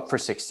sets you up for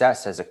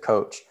success as a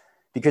coach.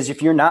 Because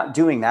if you're not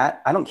doing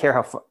that, I don't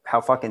care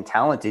how fucking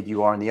talented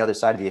you are on the other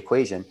side of the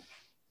equation,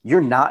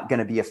 you're not going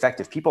to be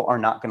effective. People are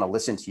not going to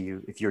listen to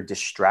you if you're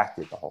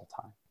distracted the whole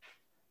time.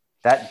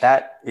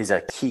 That is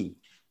a key.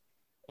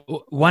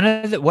 One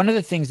of the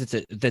things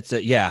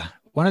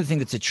one of the things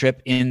that's a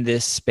trip in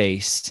this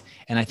space,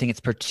 and I think it's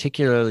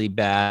particularly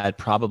bad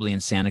probably in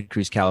Santa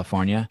Cruz,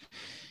 California,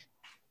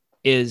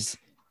 is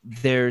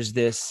there's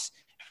this,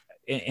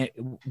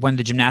 when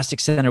the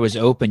gymnastics center was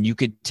open, you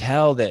could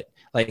tell that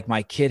like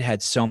my kid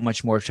had so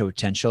much more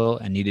potential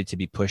and needed to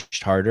be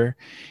pushed harder.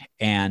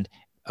 And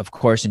of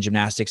course, in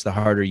gymnastics, the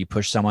harder you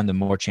push someone, the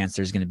more chance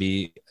there's going to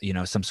be,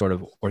 some sort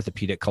of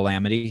orthopedic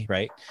calamity,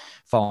 right?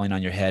 Falling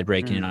on your head,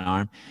 breaking an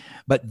arm.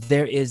 But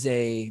there is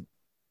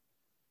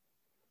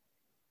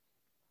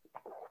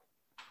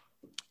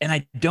and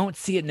I don't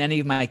see it in any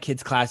of my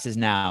kids' classes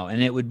now.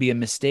 And it would be a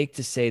mistake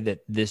to say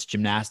that this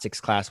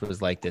gymnastics class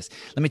was like this.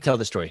 Let me tell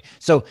the story.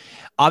 So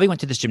Avi went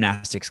to this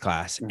gymnastics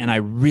class and I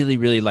really,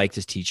 really liked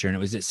his teacher, and it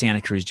was at Santa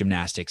Cruz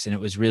Gymnastics, and it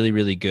was really,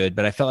 really good,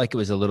 but I felt like it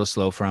was a little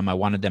slow for him. I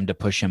wanted them to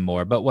push him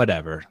more, but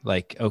whatever,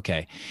 like,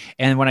 okay.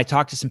 And when I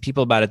talked to some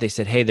people about it, they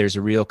said, hey, there's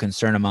a real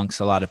concern amongst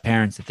a lot of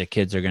parents that their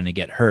kids are going to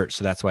get hurt.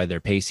 So that's why they're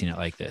pacing it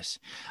like this.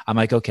 I'm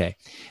like, okay.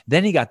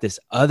 Then he got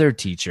this other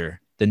teacher,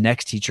 the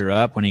next teacher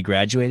up when he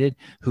graduated,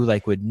 who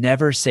like would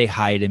never say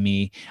hi to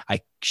me.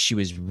 She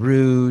was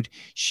rude.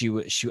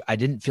 I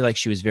didn't feel like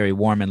she was very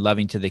warm and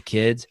loving to the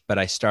kids, but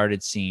I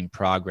started seeing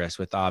progress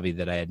with Avi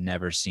that I had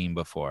never seen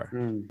before.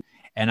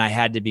 And I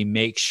had to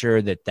make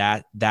sure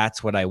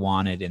that's what I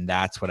wanted, and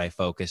that's what I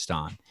focused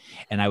on.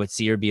 And I would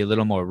see her be a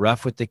little more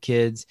rough with the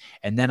kids.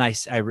 And then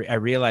I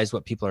realized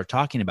what people are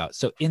talking about.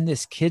 So in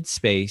this kid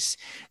space,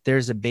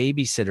 there's a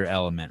babysitter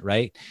element,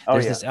 right?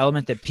 There's this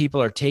element that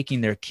people are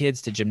taking their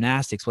kids to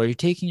gymnastics. Well, are you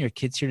taking your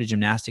kids here to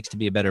gymnastics to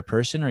be a better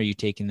person, or are you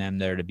taking them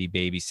there to be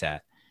babysat?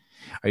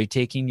 Are you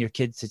taking your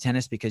kids to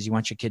tennis because you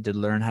want your kid to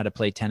learn how to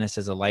play tennis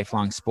as a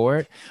lifelong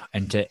sport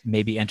and to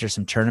maybe enter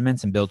some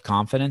tournaments and build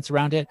confidence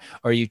around it?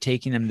 Or are you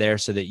taking them there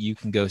so that you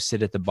can go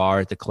sit at the bar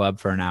at the club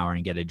for an hour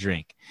and get a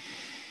drink?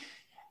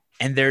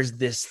 And there's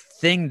this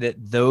thing that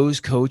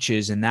those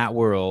coaches in that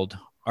world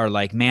are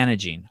like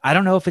managing. I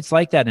don't know if it's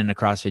like that in a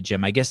CrossFit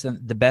gym. I guess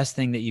the best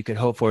thing that you could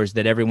hope for is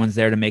that everyone's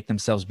there to make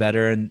themselves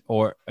better. And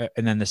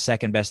then the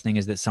second best thing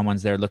is that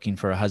someone's there looking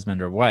for a husband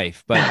or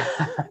wife.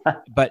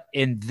 But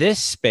in this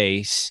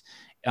space,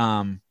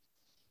 in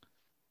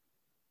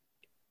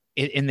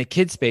the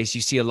kid space, you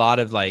see a lot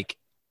of like,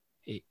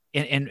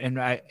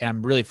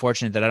 I'm really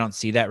fortunate that I don't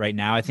see that right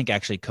now. I think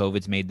actually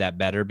COVID's made that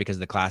better because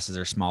the classes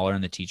are smaller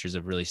and the teachers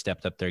have really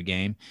stepped up their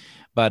game.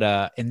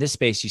 But in this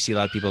space, you see a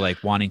lot of people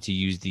like wanting to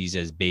use these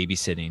as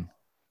babysitting,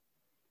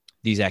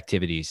 these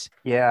activities.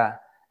 Yeah.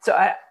 So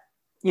I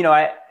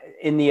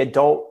in the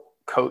adult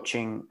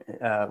coaching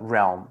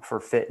realm for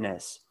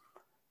fitness,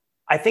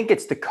 I think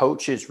it's the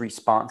coach's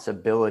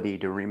responsibility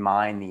to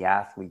remind the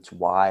athletes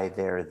why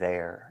they're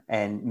there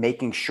and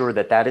making sure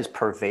that that is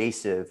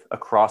pervasive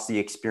across the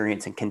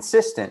experience and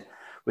consistent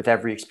with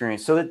every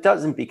experience. So it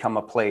doesn't become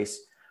a place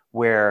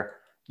where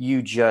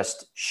you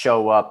just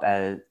show up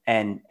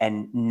and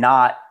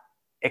not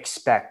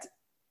expect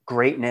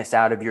greatness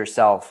out of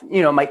yourself.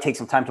 It might take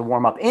some time to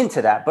warm up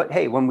into that, but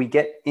hey, when we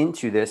get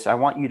into this, I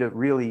want you to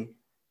really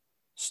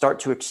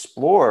start to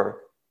explore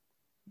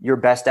your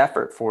best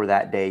effort for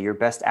that day, your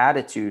best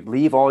attitude.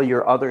 Leave all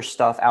your other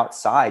stuff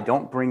outside.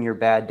 Don't bring your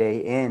bad day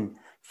in.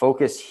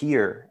 Focus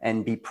here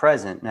and be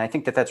present. And I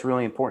think that that's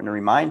really important to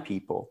remind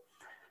people.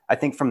 I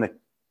think from the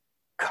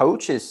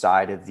coach's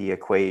side of the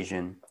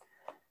equation,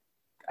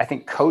 I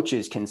think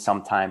coaches can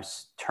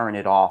sometimes turn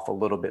it off a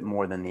little bit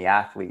more than the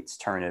athletes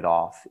turn it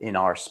off in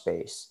our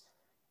space.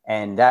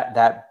 And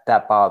that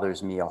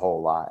bothers me a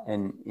whole lot.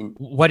 And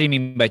what do you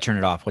mean by turn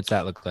it off? What's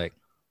that look like?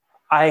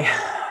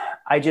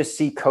 I just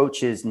see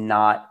coaches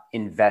not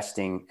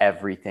investing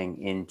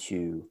everything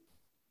into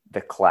the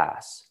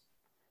class.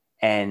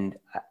 And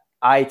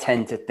I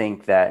tend to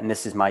think that, and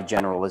this is my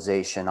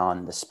generalization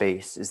on the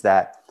space, is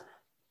that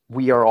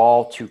we are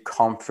all too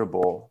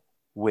comfortable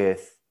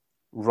with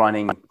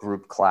running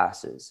group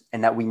classes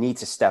and that we need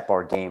to step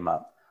our game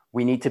up.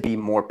 We need to be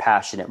more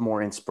passionate,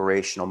 more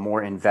inspirational,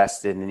 more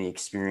invested in the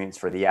experience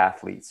for the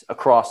athletes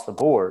across the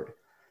board,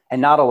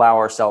 and not allow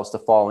ourselves to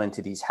fall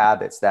into these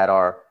habits that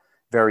are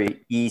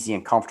very easy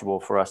and comfortable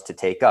for us to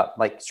take up,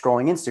 like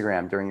scrolling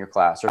Instagram during your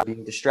class or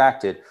being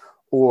distracted,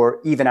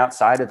 or even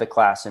outside of the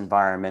class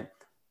environment,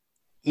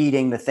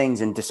 eating the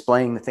things and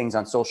displaying the things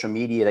on social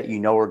media that you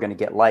know are going to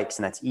get likes,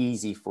 and that's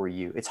easy for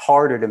you. It's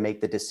harder to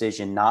make the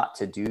decision not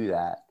to do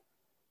that,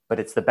 but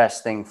it's the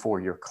best thing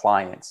for your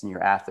clients and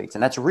your athletes.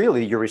 And that's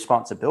really your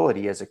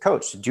responsibility as a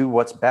coach, to do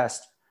what's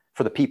best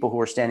for the people who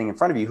are standing in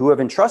front of you, who have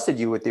entrusted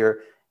you with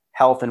their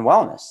health and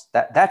wellness.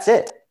 That's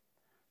it.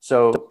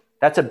 So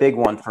that's a big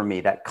one for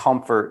me, that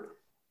comfort.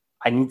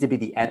 I need to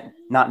be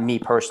not me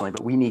personally,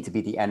 but we need to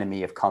be the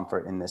enemy of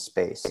comfort in this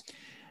space.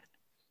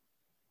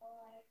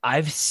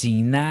 I've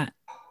seen that.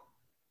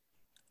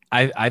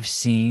 I've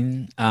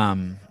seen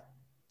a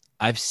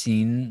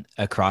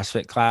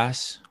CrossFit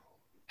class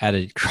at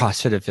a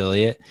CrossFit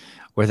affiliate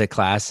where the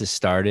class has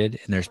started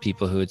and there's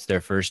people who it's their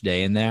first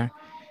day in there.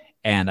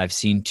 And I've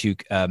seen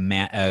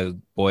a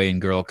boy and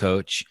girl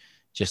coach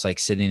just like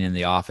sitting in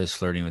the office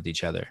flirting with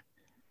each other.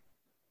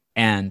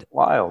 And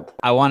wild.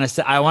 I want to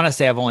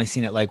say I've only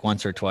seen it like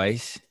once or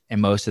twice.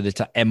 And most of the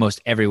time, and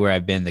most everywhere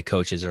I've been, the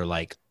coaches are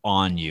like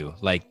on you,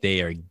 like they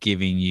are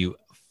giving you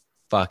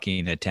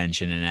fucking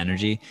attention and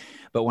energy.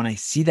 But when I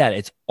see that,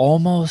 it's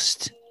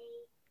almost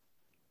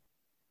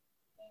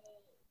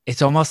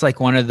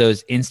like one of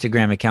those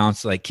Instagram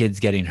accounts, like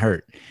kids getting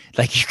hurt.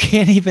 Like you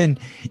can't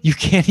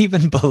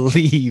even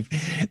believe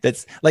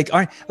that's like,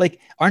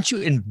 aren't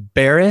you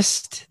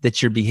embarrassed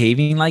that you're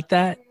behaving like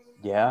that?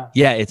 Yeah.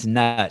 Yeah. It's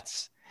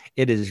nuts.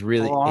 It is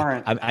really,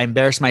 I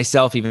embarrass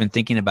myself even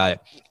thinking about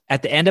it.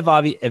 At the end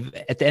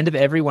of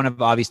every one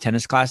of Avi's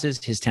tennis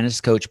classes, his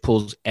tennis coach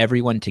pulls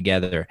everyone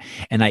together.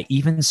 And I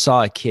even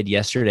saw a kid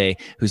yesterday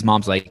whose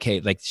mom's like, hey,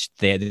 like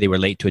they were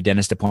late to a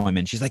dentist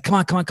appointment. She's like, come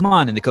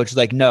on. And the coach was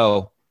like,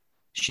 no,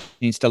 she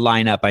needs to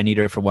line up. I need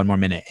her for one more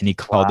minute. And he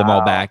called them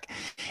all back.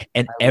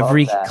 And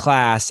every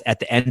class, at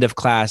the end of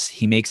class,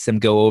 he makes them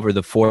go over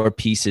the 4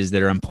 pieces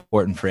that are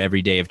important for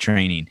every day of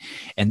training.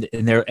 And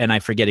I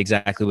forget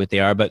exactly what they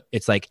are, but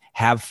it's like,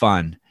 have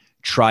fun,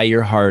 try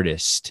your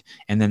hardest.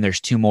 And then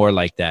there's 2 more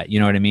like that. You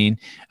know what I mean?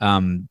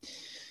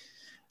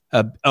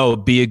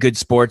 Be a good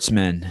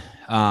sportsman.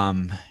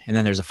 And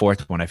then there's a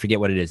 4th one. I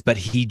forget what it is, but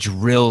he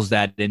drills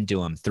that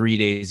into them 3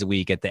 days a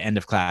week at the end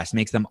of class,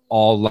 makes them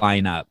all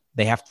line up.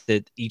 They have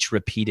to each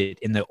repeat it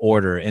in the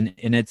order. And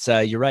it's,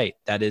 you're right.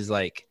 That is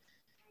like,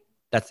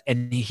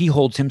 and he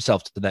holds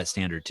himself to that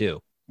standard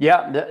too.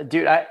 Yeah,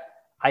 dude,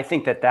 I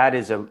think that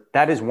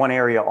is one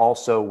area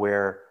also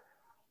where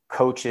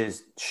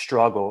coaches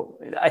struggle.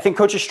 I think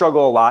coaches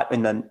struggle a lot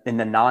in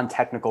the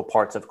non-technical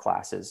parts of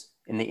classes,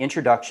 in the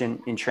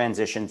introduction, in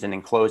transitions, and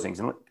in closings.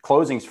 And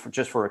closings,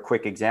 just for a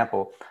quick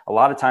example, a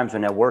lot of times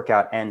when a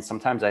workout ends,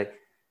 sometimes I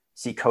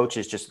see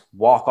coaches just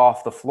walk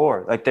off the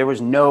floor. Like there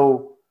was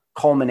no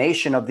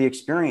culmination of the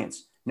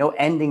experience, no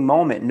ending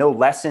moment, no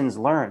lessons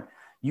learned.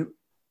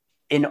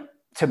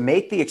 To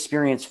make the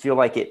experience feel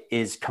like it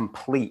is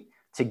complete,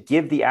 to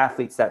give the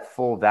athletes that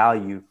full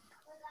value,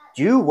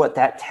 do what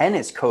that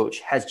tennis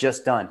coach has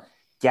just done.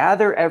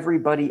 Gather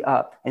everybody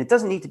up. And it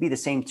doesn't need to be the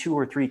same 2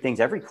 or 3 things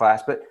every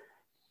class, but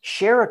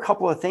share a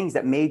couple of things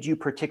that made you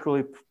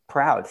particularly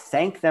proud.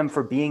 Thank them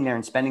for being there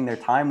and spending their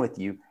time with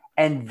you,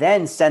 and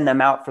then send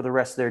them out for the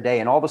rest of their day.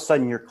 And all of a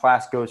sudden your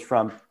class goes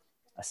from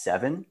a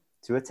 7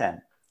 to a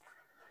 10.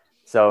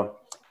 So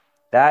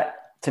that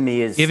to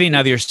me is Giving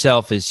of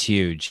yourself is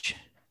huge.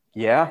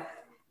 Yeah,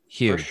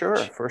 Huge.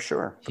 For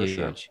sure.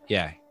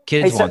 Yeah.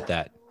 Kids want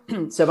that.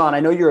 Sevan, I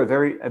know you're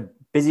a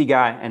busy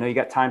guy. I know you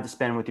got time to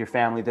spend with your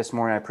family this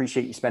morning. I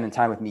appreciate you spending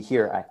time with me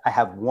here. I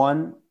have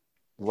one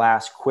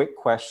last quick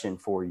question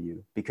for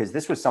you, because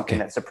this was something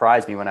that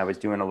surprised me when I was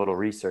doing a little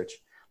research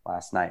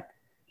last night.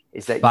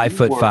 Is that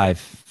 5'5",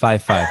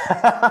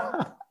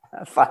 5'5",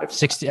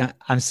 5'60"?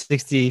 I'm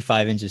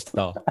 65 inches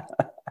tall.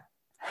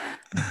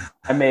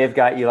 I may have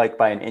got you like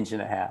by an inch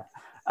and a half.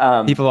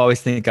 People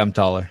always think I'm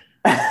taller.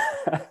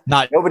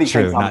 Not Nobody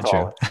true. thinks I'm Not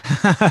taller.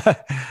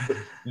 true.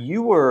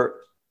 You were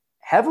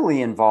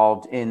heavily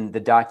involved in the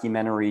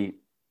documentary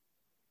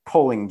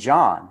Pulling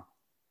John.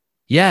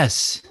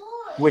 Yes.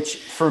 Which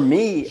for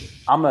me,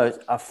 I'm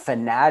a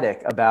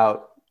fanatic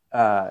about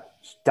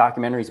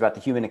documentaries about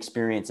the human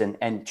experience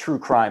and true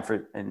crime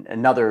for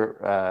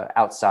another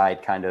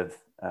outside kind of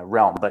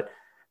realm. But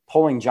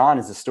Pulling John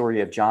is the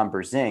story of John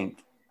Berzink,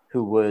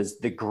 who was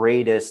the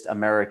greatest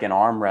American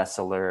arm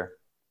wrestler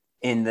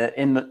in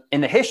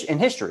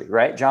history,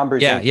 right? John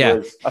Berzink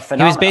was a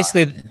phenomenon.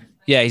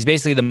 He's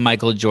basically the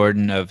Michael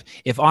Jordan of,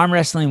 if arm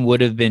wrestling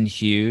would have been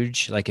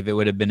huge, like if it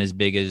would have been as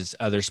big as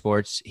other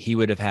sports, he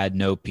would have had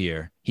no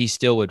peer. He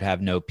still would have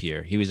no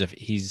peer. He's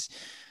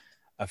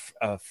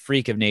a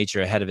freak of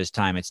nature, ahead of his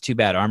time. It's too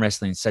bad. Arm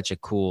wrestling is such a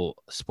cool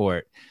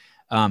sport.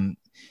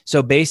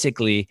 So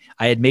basically,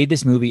 I had made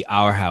this movie,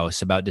 Our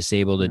House, about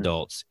disabled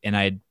adults, and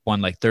I had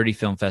won like 30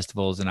 film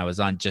festivals, and I was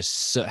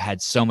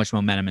had so much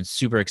momentum and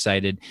super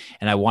excited.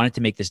 And I wanted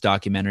to make this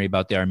documentary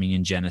about the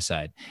Armenian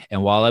genocide.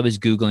 And while I was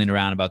Googling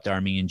around about the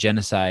Armenian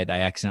genocide, I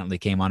accidentally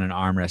came on an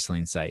arm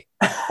wrestling site.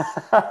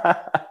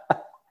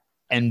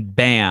 And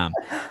bam.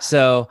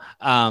 So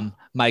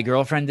my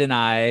girlfriend and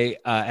I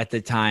at the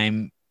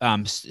time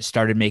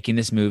started making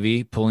this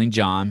movie, Pulling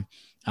John.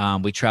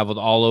 We traveled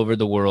all over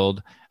the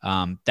world.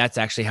 That's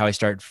actually how I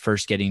started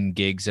first getting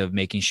gigs of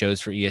making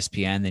shows for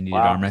ESPN. They needed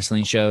arm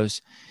wrestling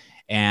shows.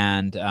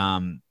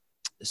 And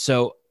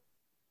so,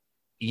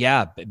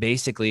 yeah,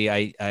 basically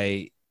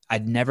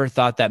I'd never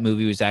thought that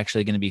movie was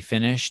actually going to be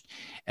finished.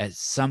 At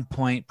some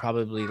point,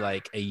 probably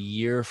like a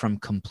year from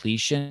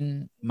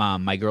completion,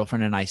 my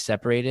girlfriend and I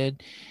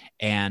separated,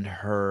 and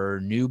her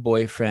new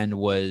boyfriend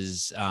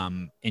was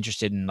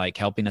interested in like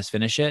helping us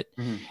finish it.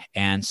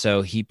 And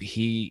so he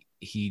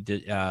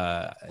did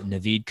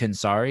Naveed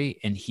Kansari,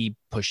 and he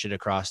pushed it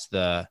across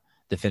the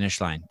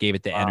finish line, gave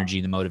it the energy,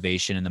 the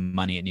motivation, and the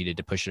money it needed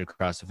to push it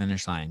across the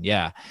finish line.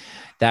 Yeah,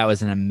 that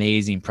was an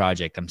amazing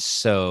project. I'm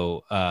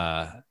still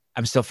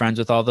friends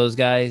with all those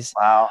guys.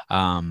 Wow.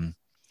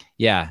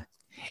 Yeah,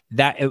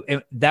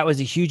 that was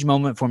a huge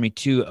moment for me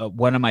too.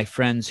 One of my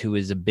friends, who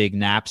was a big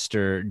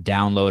Napster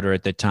downloader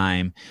at the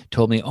time,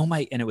 told me,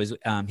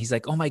 he's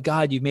like, "Oh my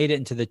God, you made it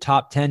into the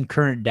top 10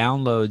 current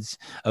downloads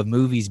of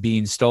movies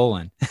being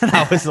stolen." And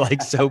I was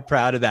like, so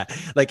proud of that.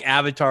 Like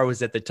Avatar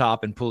was at the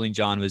top and Pulling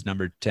John was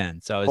number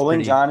 10. So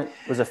Pulling John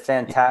was a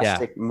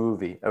fantastic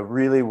movie, a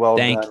really well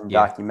done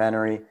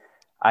documentary.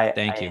 I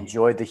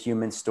enjoyed the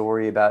human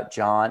story about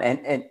John,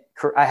 and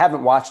I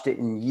haven't watched it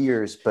in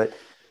years, but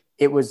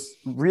it was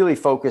really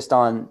focused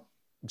on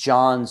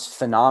John's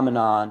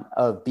phenomenon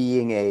of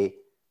being a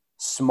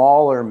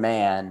smaller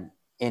man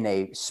in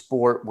a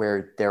sport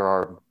where there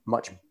are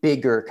much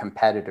bigger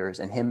competitors,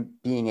 and him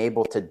being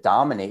able to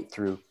dominate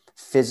through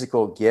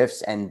physical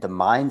gifts and the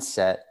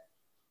mindset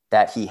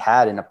that he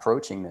had in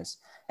approaching this.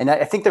 And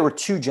I think there were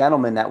two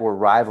gentlemen that were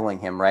rivaling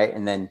him, right?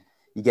 And then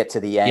you get to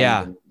the end,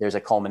 and there's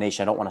a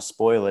culmination. I don't want to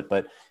spoil it,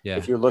 but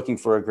if you're looking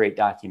for a great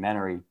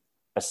documentary,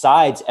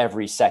 besides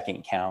Every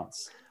Second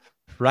Counts,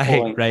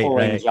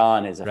 Pulling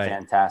John is a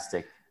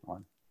fantastic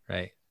one.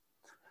 Right.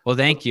 Well,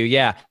 thank you.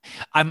 Yeah.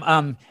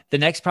 I'm the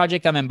next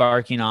project I'm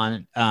embarking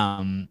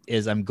on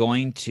is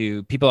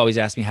people always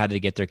ask me how to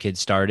get their kids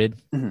started.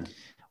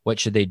 What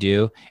should they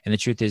do? And the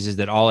truth is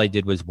that all I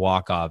did was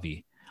walk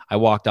Avi. I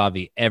walked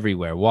Avi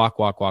everywhere. Walk.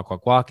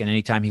 And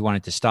anytime he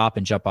wanted to stop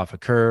and jump off a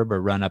curb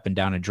or run up and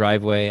down a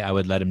driveway, I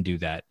would let him do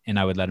that. And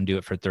I would let him do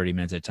it for 30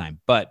 minutes at a time.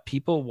 But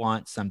people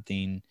want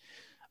something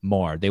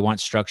more. They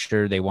want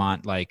structure. They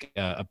want like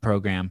a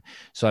program.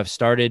 So I'm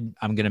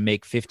going to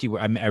make 50.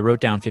 I wrote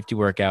down 50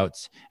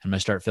 workouts. I'm going to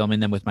start filming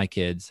them with my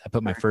kids. I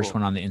put my first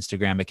one on the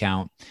Instagram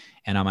account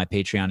and on my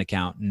Patreon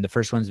account. And the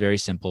first one's very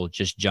simple.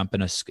 Just jump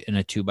in a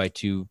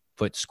 2x2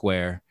 foot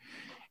square,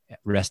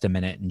 rest a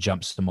minute, and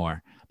jump some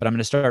more. But I'm going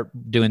to start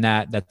doing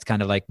that. That's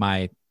kind of like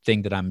my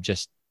thing that I'm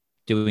just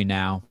doing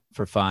now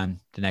for fun,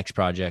 the next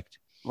project.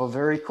 Well,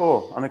 very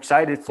cool. I'm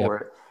excited for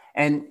it.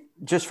 And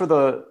just for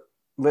the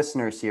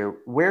listeners here,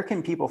 where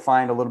can people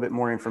find a little bit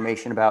more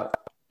information about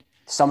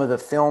some of the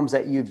films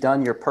that you've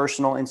done, your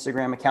personal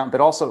Instagram account,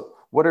 but also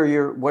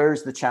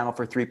where's the channel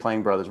for Three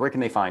Playing Brothers? Where can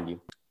they find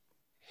you?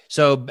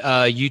 So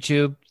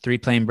YouTube, Three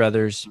Playing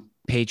Brothers,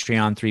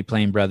 Patreon, Three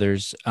Playing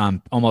Brothers.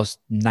 Almost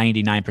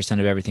 99%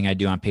 of everything I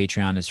do on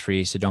Patreon is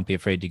free. So don't be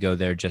afraid to go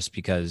there just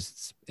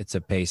because it's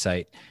a pay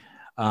site.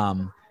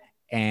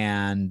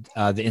 and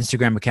the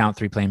Instagram account,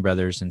 3 Plain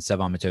Brothers and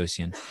Sevan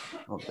Matossian.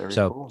 Oh, very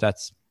So cool.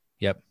 that's,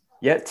 yep.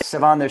 Yeah,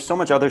 Sevan, there's so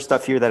much other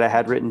stuff here that I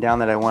had written down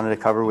that I wanted to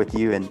cover with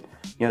you. And,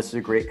 this is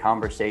a great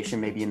conversation.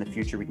 Maybe in the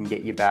future we can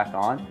get you back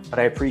on. But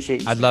I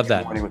appreciate you I'd love spending that.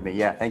 the morning with me.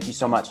 Yeah, thank you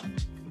so much.